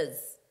 12 years?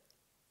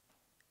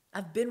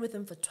 I've been with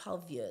him for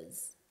 12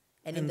 years.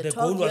 And in the 12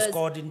 goal years, was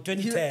scored in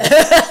 2010.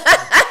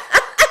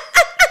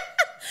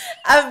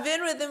 I've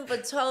been with him for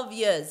 12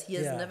 years. He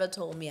has never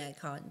told me I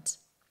can't.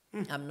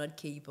 I'm not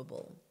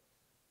capable.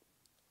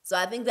 So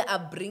I think the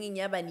upbringing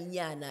ya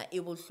baninyana e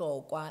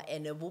bohlokwa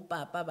and bo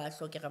papa ba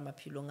hlokega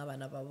maphelong a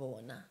bana ba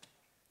bona.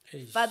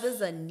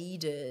 Fathers are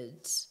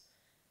needed.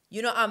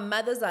 You know, our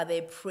mothers are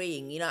there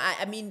praying. You know,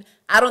 I mean,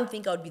 I don't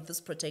think I would be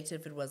this protected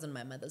if it wasn't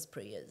my mother's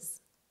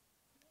prayers.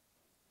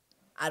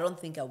 I don't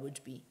think I would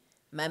be.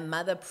 My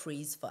mother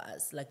prays for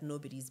us like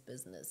nobody's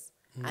business.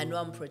 I know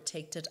I'm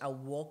protected. I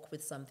walk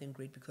with something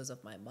great because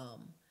of my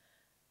mom.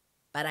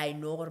 But I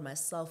know my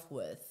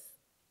self-worth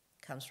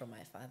comes from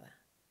my father.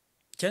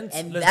 Gents,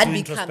 And let's that do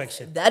becomes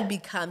introspection. that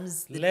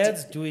becomes the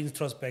Let's do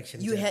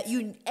introspection. you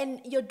gents.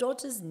 and your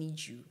daughters need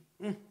you,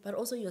 but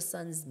also your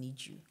sons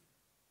need you.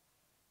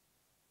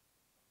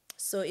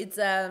 So it's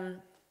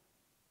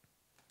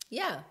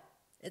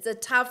it's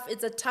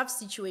a tough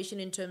situation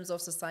in terms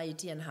of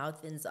society and how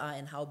things are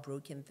and how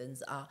broken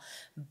things are.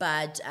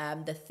 But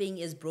the thing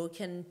is,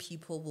 broken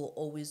people will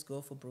always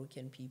go for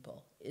broken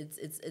people.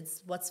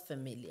 It's what's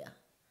familiar.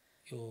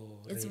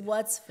 Yo, It's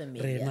what's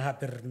familiar.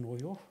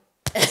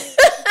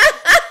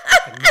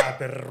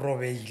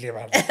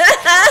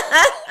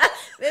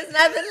 There's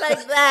nothing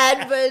like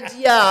that, but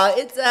yeah,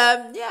 it's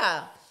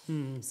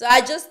So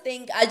I just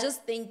think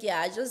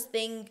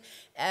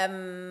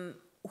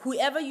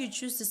whoever you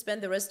choose to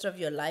spend the rest of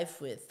your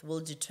life with will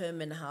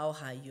determine how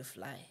high you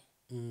fly.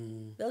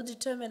 They'll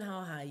determine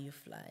how high you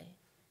fly.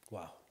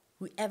 Wow.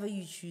 Whoever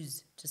you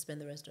choose to spend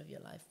the rest of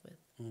your life with.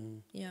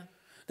 Yeah.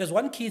 There's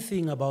one key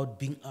thing about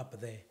being up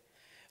there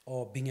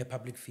or being a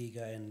public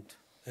figure and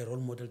a role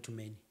model to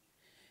many.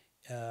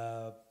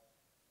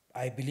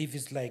 I believe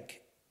it's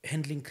like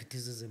handling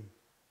criticism,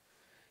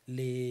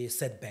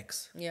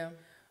 setbacks. Yeah.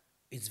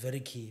 It's very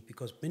key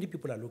because many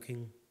people are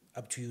looking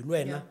up to you.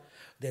 Luena,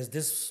 there's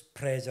this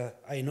pressure.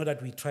 I know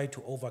that we try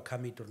to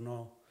overcome it or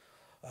no.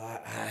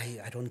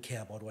 I don't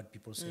care about what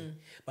people say.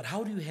 But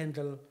how do you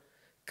handle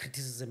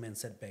criticism and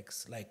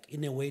setbacks? Like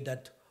in a way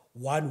that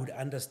one would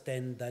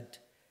understand that,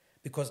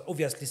 because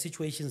obviously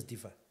situations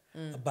differ.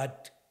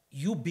 But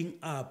you being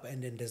up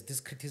and then there's this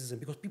criticism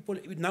because people,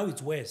 now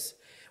it's worse.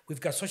 We've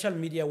got social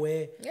media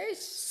where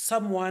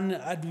someone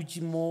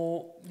aduchi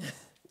more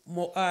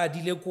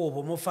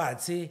adilekobo more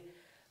fatse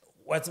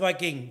what's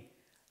working.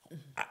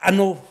 I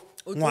know.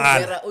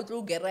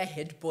 Utlu get a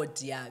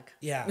headboard yak.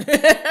 Yeah.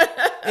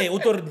 Hey,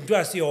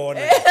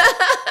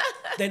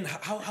 then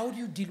how do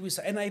you deal with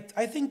that? And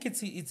I think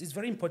it's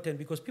very important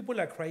because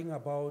people are crying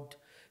about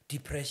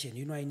depression.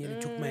 You know, I nearly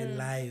took my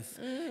life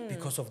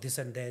because of this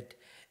and that.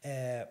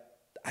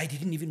 I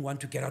didn't even want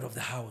to get out of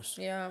the house.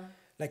 Yeah.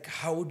 Like,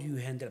 how do you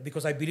handle it?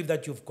 Because I believe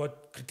that you've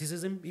got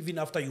criticism, even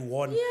after you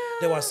won. Yeah.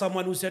 There was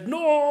someone who said,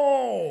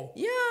 no,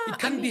 it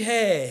can't be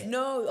her.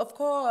 No, of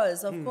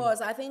course.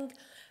 I think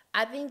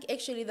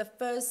actually the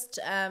first,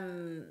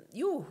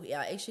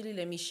 actually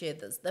let me share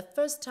this. The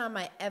first time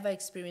I ever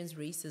experienced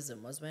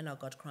racism was when I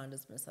got crowned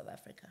as Miss South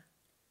Africa.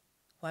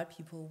 White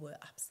people were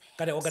upset.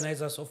 Got the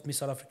organizers of Miss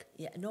South Africa?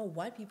 Yeah, no,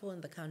 white people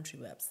in the country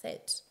were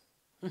upset.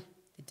 They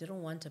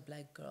didn't want a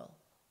black girl.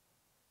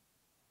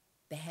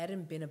 There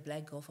hadn't been a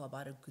black girl for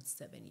about a good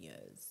 7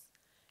 years.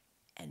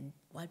 And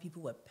white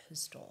people were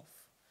pissed off.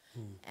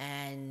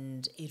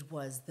 And it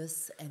was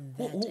this and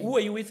that. Who were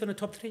you with in the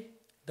top three?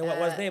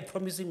 Was there a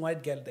promising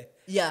white girl there?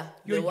 Yeah,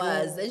 there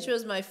was. And she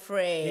was my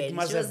friend. It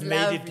must she was have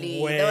made lovely.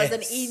 it worse. There was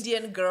an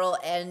Indian girl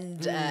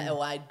and a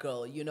white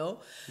girl, you know?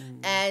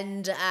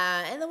 And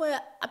they were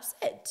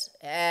upset.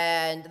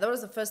 And that was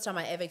the first time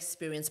I ever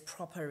experienced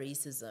proper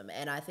racism.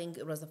 And I think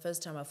it was the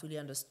first time I fully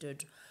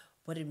understood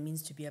what it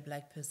means to be a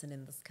black person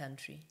in this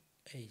country.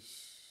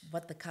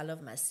 What the color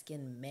of my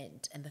skin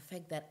meant. And the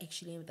fact that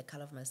actually the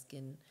color of my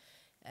skin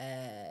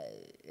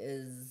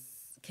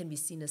can be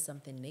seen as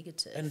something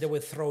negative. And they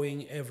were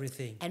throwing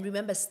everything. And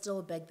remember,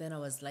 still back then I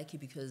was lucky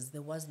because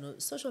there was no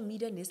social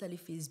media, necessarily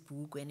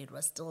Facebook, and it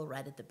was still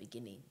right at the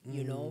beginning,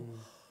 you know?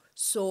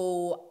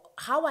 So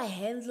how I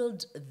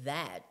handled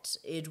that,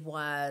 it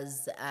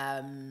was,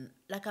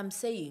 like I'm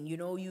saying, you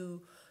know,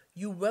 you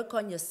work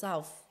on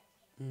yourself.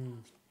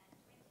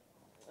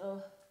 Oh,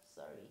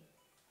 sorry.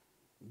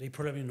 They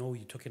probably know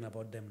you're talking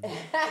about them.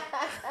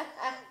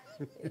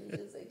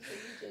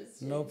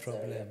 No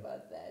problem. Sorry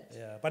about that.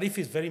 Yeah, but if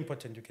it's very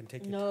important, you can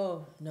take it.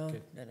 No.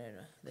 Okay.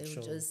 They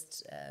will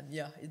just,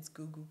 it's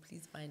Google.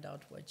 Please find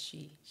out what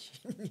she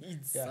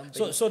needs. Yeah.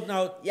 Somebody. So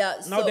now,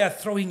 now they are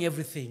throwing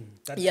everything.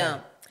 That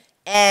time.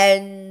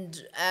 And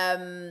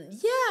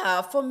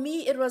for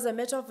me, it was a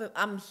matter of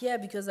I'm here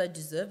because I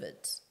deserve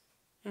it.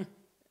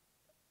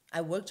 I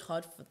worked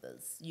hard for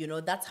this. You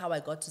know, that's how I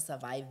got to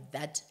survive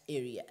that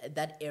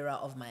era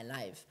of my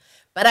life.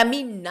 But I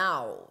mean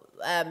now,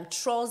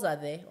 trolls are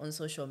there on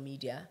social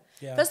media.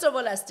 Yeah. First of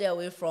all, I stay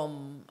away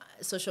from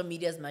social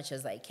media as much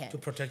as I can. To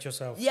protect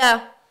yourself.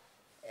 Yeah.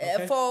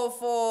 Okay.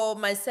 For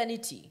my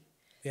sanity.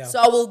 Yeah. So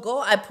I will go,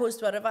 I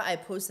post whatever I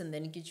post and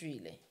then get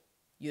really.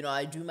 You know,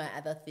 I do my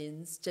other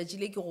things.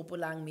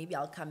 Maybe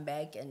I'll come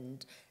back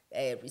and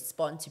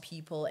respond to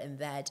people and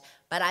that.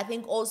 But I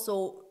think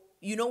also,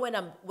 you know,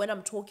 when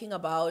I'm talking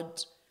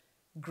about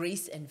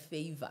grace and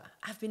favor,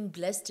 I've been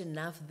blessed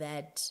enough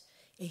that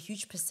a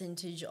huge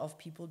percentage of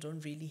people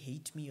don't really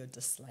hate me or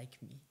dislike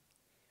me.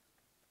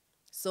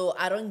 So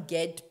I don't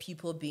get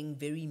people being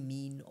very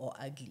mean or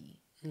ugly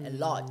a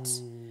lot.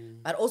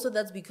 But also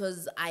that's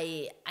because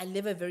I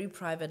live a very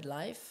private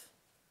life.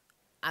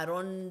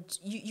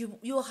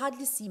 You'll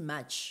hardly see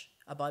much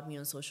about me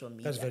on social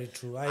media. That's very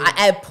true.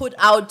 I put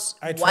out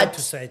I tried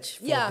to search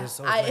for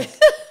this.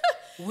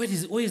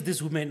 Where is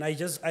this woman? I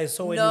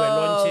saw when you were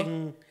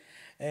launching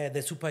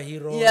the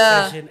superhero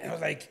session. I was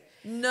like,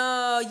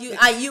 No,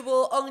 you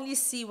will only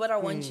see what I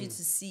want you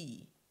to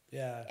see.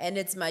 Yeah. And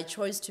it's my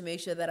choice to make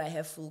sure that I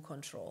have full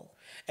control.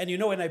 And you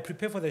know, when I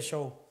prepare for the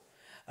show,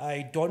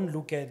 I don't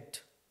look at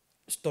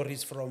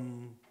stories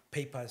from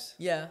papers.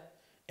 Yeah.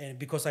 And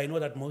because I know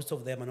that most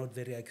of them are not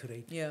very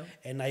accurate. Yeah.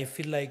 And I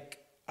feel like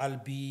I'll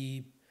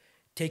be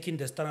taking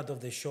the standard of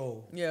the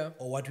show, Yeah.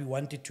 or what we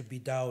want it to be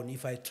down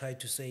if I try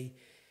to say,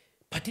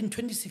 but in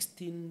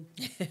 2016,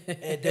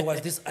 there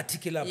was this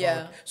article about.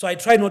 Yeah. So I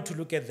try not to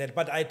look at that,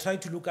 but I try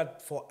to look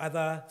at for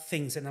other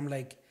things. And I'm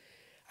like,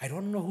 I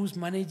don't know who's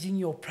managing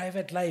your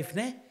private life,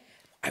 ne?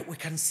 We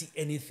can't see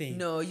anything.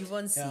 No, you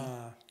won't see.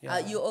 Yeah.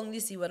 You only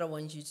see what I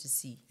want you to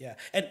see. Yeah,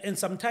 and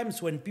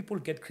sometimes when people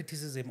get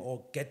criticism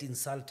or get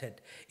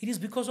insulted, it is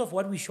because of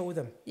what we show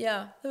them.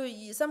 Yeah. So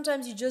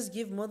sometimes you just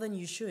give more than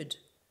you should.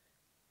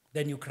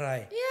 Then you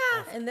cry.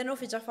 Yeah. And then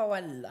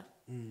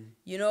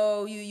you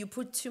know, you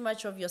put too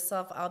much of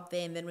yourself out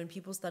there, and then when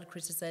people start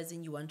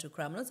criticizing, you want to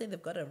cry. I'm not saying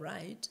they've got it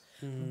right,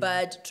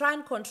 but try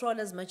and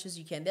control as much as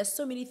you can. There's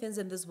so many things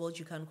in this world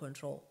you can't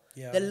control.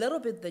 Yeah. The little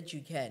bit that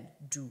you can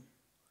do.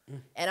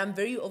 And I'm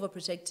very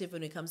overprotective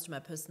when it comes to my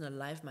personal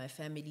life, my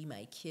family,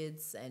 my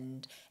kids,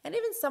 and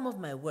even some of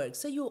my work.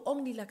 So you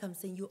only, like I'm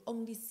saying, you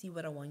only see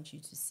what I want you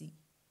to see.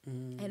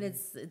 And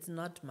it's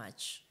not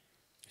much.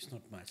 It's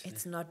not much.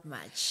 It's not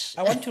much.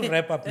 I want to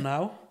wrap up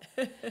now,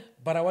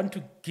 but I want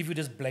to give you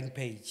this blank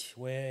page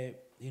where,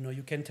 you know,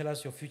 you can tell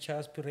us your future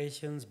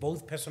aspirations,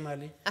 both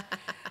personally,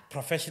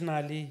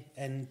 professionally,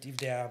 and if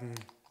there are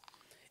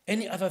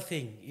any other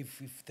thing,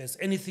 if there's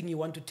anything you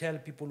want to tell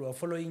people who are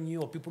following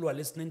you or people who are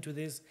listening to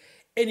this,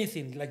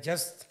 anything, like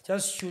just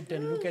shoot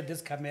and look at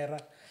this camera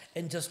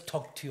and just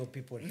talk to your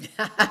people.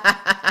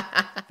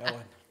 That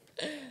one.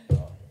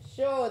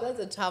 Sure, that's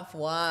a tough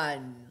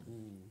one.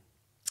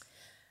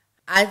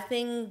 I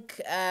think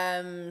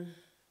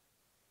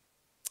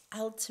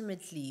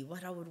ultimately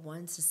what I would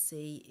want to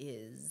say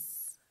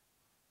is,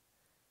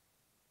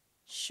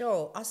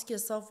 sure, ask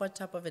yourself what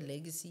type of a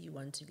legacy you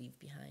want to leave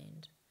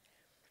behind.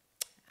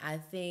 I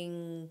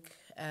think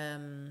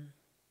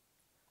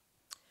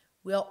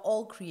we are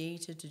all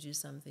created to do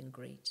something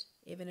great,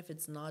 even if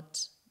it's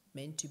not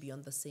meant to be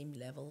on the same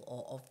level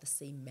or of the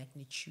same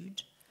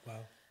magnitude. Wow.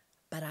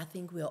 But I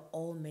think we are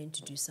all meant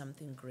to do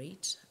something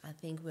great. I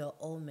think we are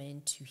all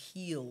meant to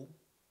heal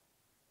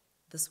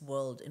this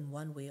world in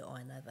one way or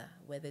another,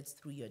 whether it's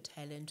through your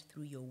talent,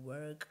 through your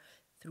work,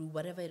 through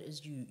whatever it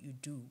is you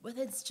do,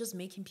 whether it's just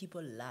making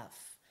people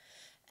laugh.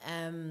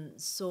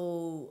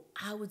 So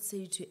I would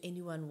say to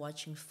anyone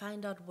watching,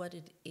 find out what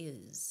it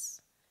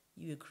is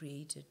you were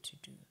created to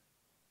do.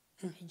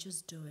 And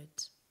just do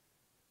it.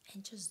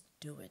 And just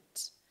do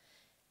it.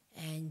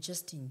 And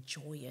just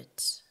enjoy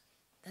it.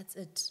 That's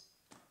it.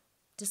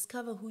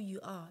 Discover who you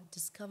are.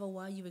 Discover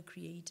why you were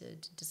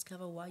created.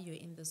 Discover why you're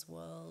in this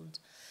world.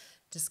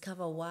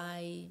 Discover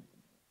why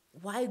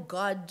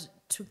God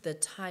took the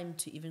time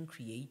to even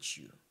create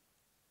you.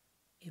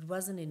 It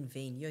wasn't in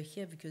vain. You're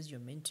here because you're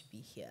meant to be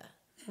here.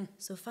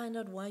 So find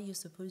out why you're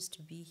supposed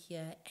to be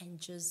here and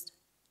just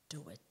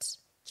do it.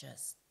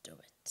 Just do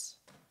it.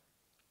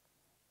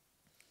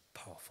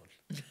 Powerful.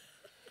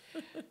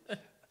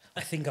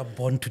 I think I'm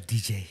born to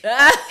DJ.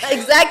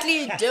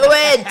 Exactly. Do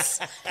it.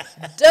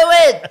 Do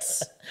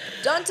it.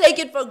 Don't take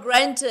it for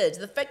granted.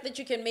 The fact that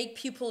you can make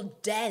people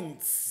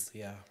dance.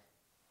 Yeah.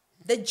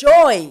 The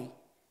joy.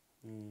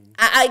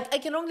 I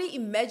can only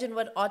imagine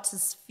what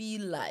artists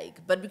feel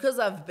like. But because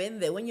I've been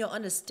there, when you're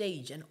on a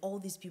stage and all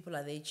these people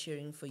are there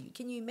cheering for you,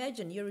 can you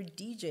imagine you're a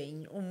DJ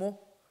in Umo?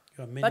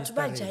 You're But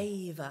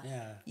ministering.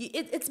 yeah.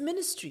 It's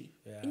ministry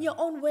Yeah. in your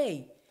own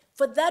way.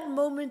 For that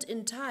moment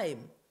in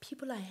time,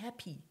 people are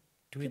happy.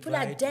 Do it People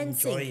are right,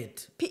 dancing. enjoy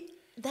it.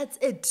 That's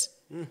it.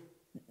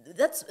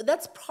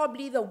 That's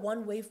probably the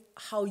one way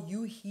how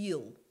you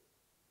heal.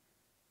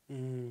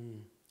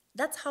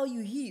 That's how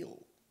you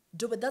heal.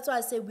 But that's why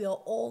I say we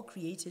are all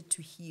created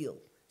to heal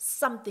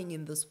something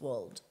in this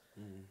world.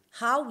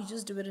 How? We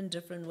just do it in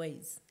different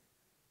ways.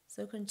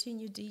 So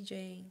continue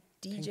DJing.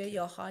 DJ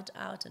your heart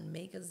out and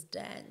make us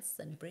dance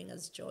and bring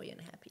us joy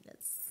and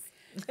happiness.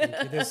 Thank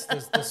you.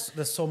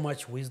 There's so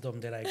much wisdom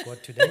that I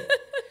got today.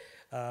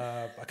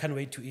 I can't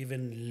wait to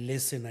even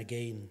listen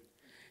again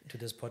to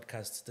this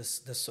podcast.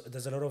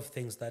 There's a lot of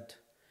things that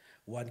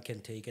one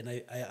can take,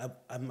 and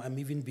I'm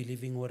even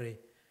believing what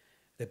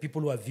the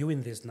people who are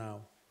viewing this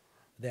now,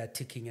 they are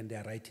ticking and they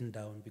are writing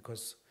down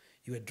because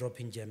you are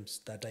dropping gems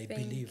that I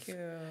believe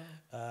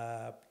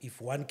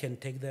if one can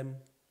take them,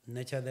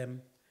 nurture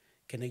them,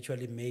 can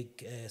actually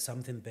make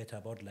something better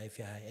about life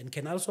here, and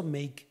can also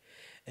make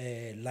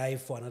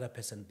life for another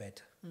person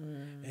better.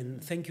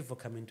 And thank you for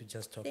coming to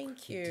Just Talk. Thank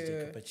with you.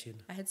 DJ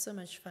Cappuccino. I had so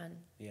much fun.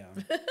 Yeah.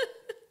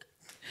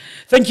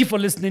 Thank you for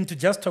listening to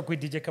Just Talk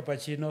with DJ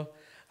Cappuccino.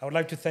 I would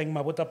like to thank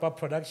Mabotapa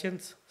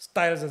Productions,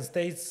 Styles and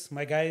States,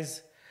 my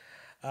guys.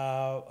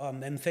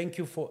 And thank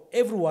you for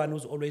everyone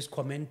who's always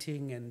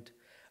commenting and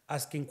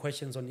asking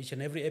questions on each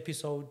and every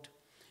episode.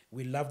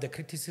 We love the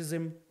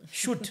criticism.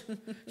 Shoot,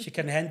 she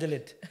can handle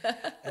it.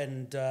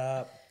 And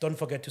don't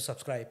forget to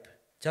subscribe.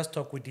 Just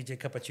Talk with DJ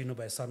Cappuccino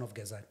by Son of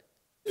Gazan.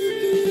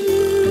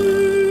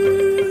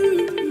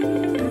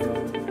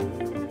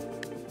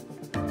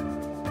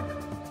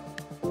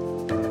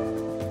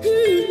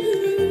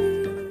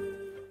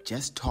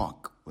 Just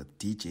Talk with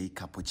DJ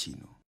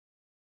Cappuccino.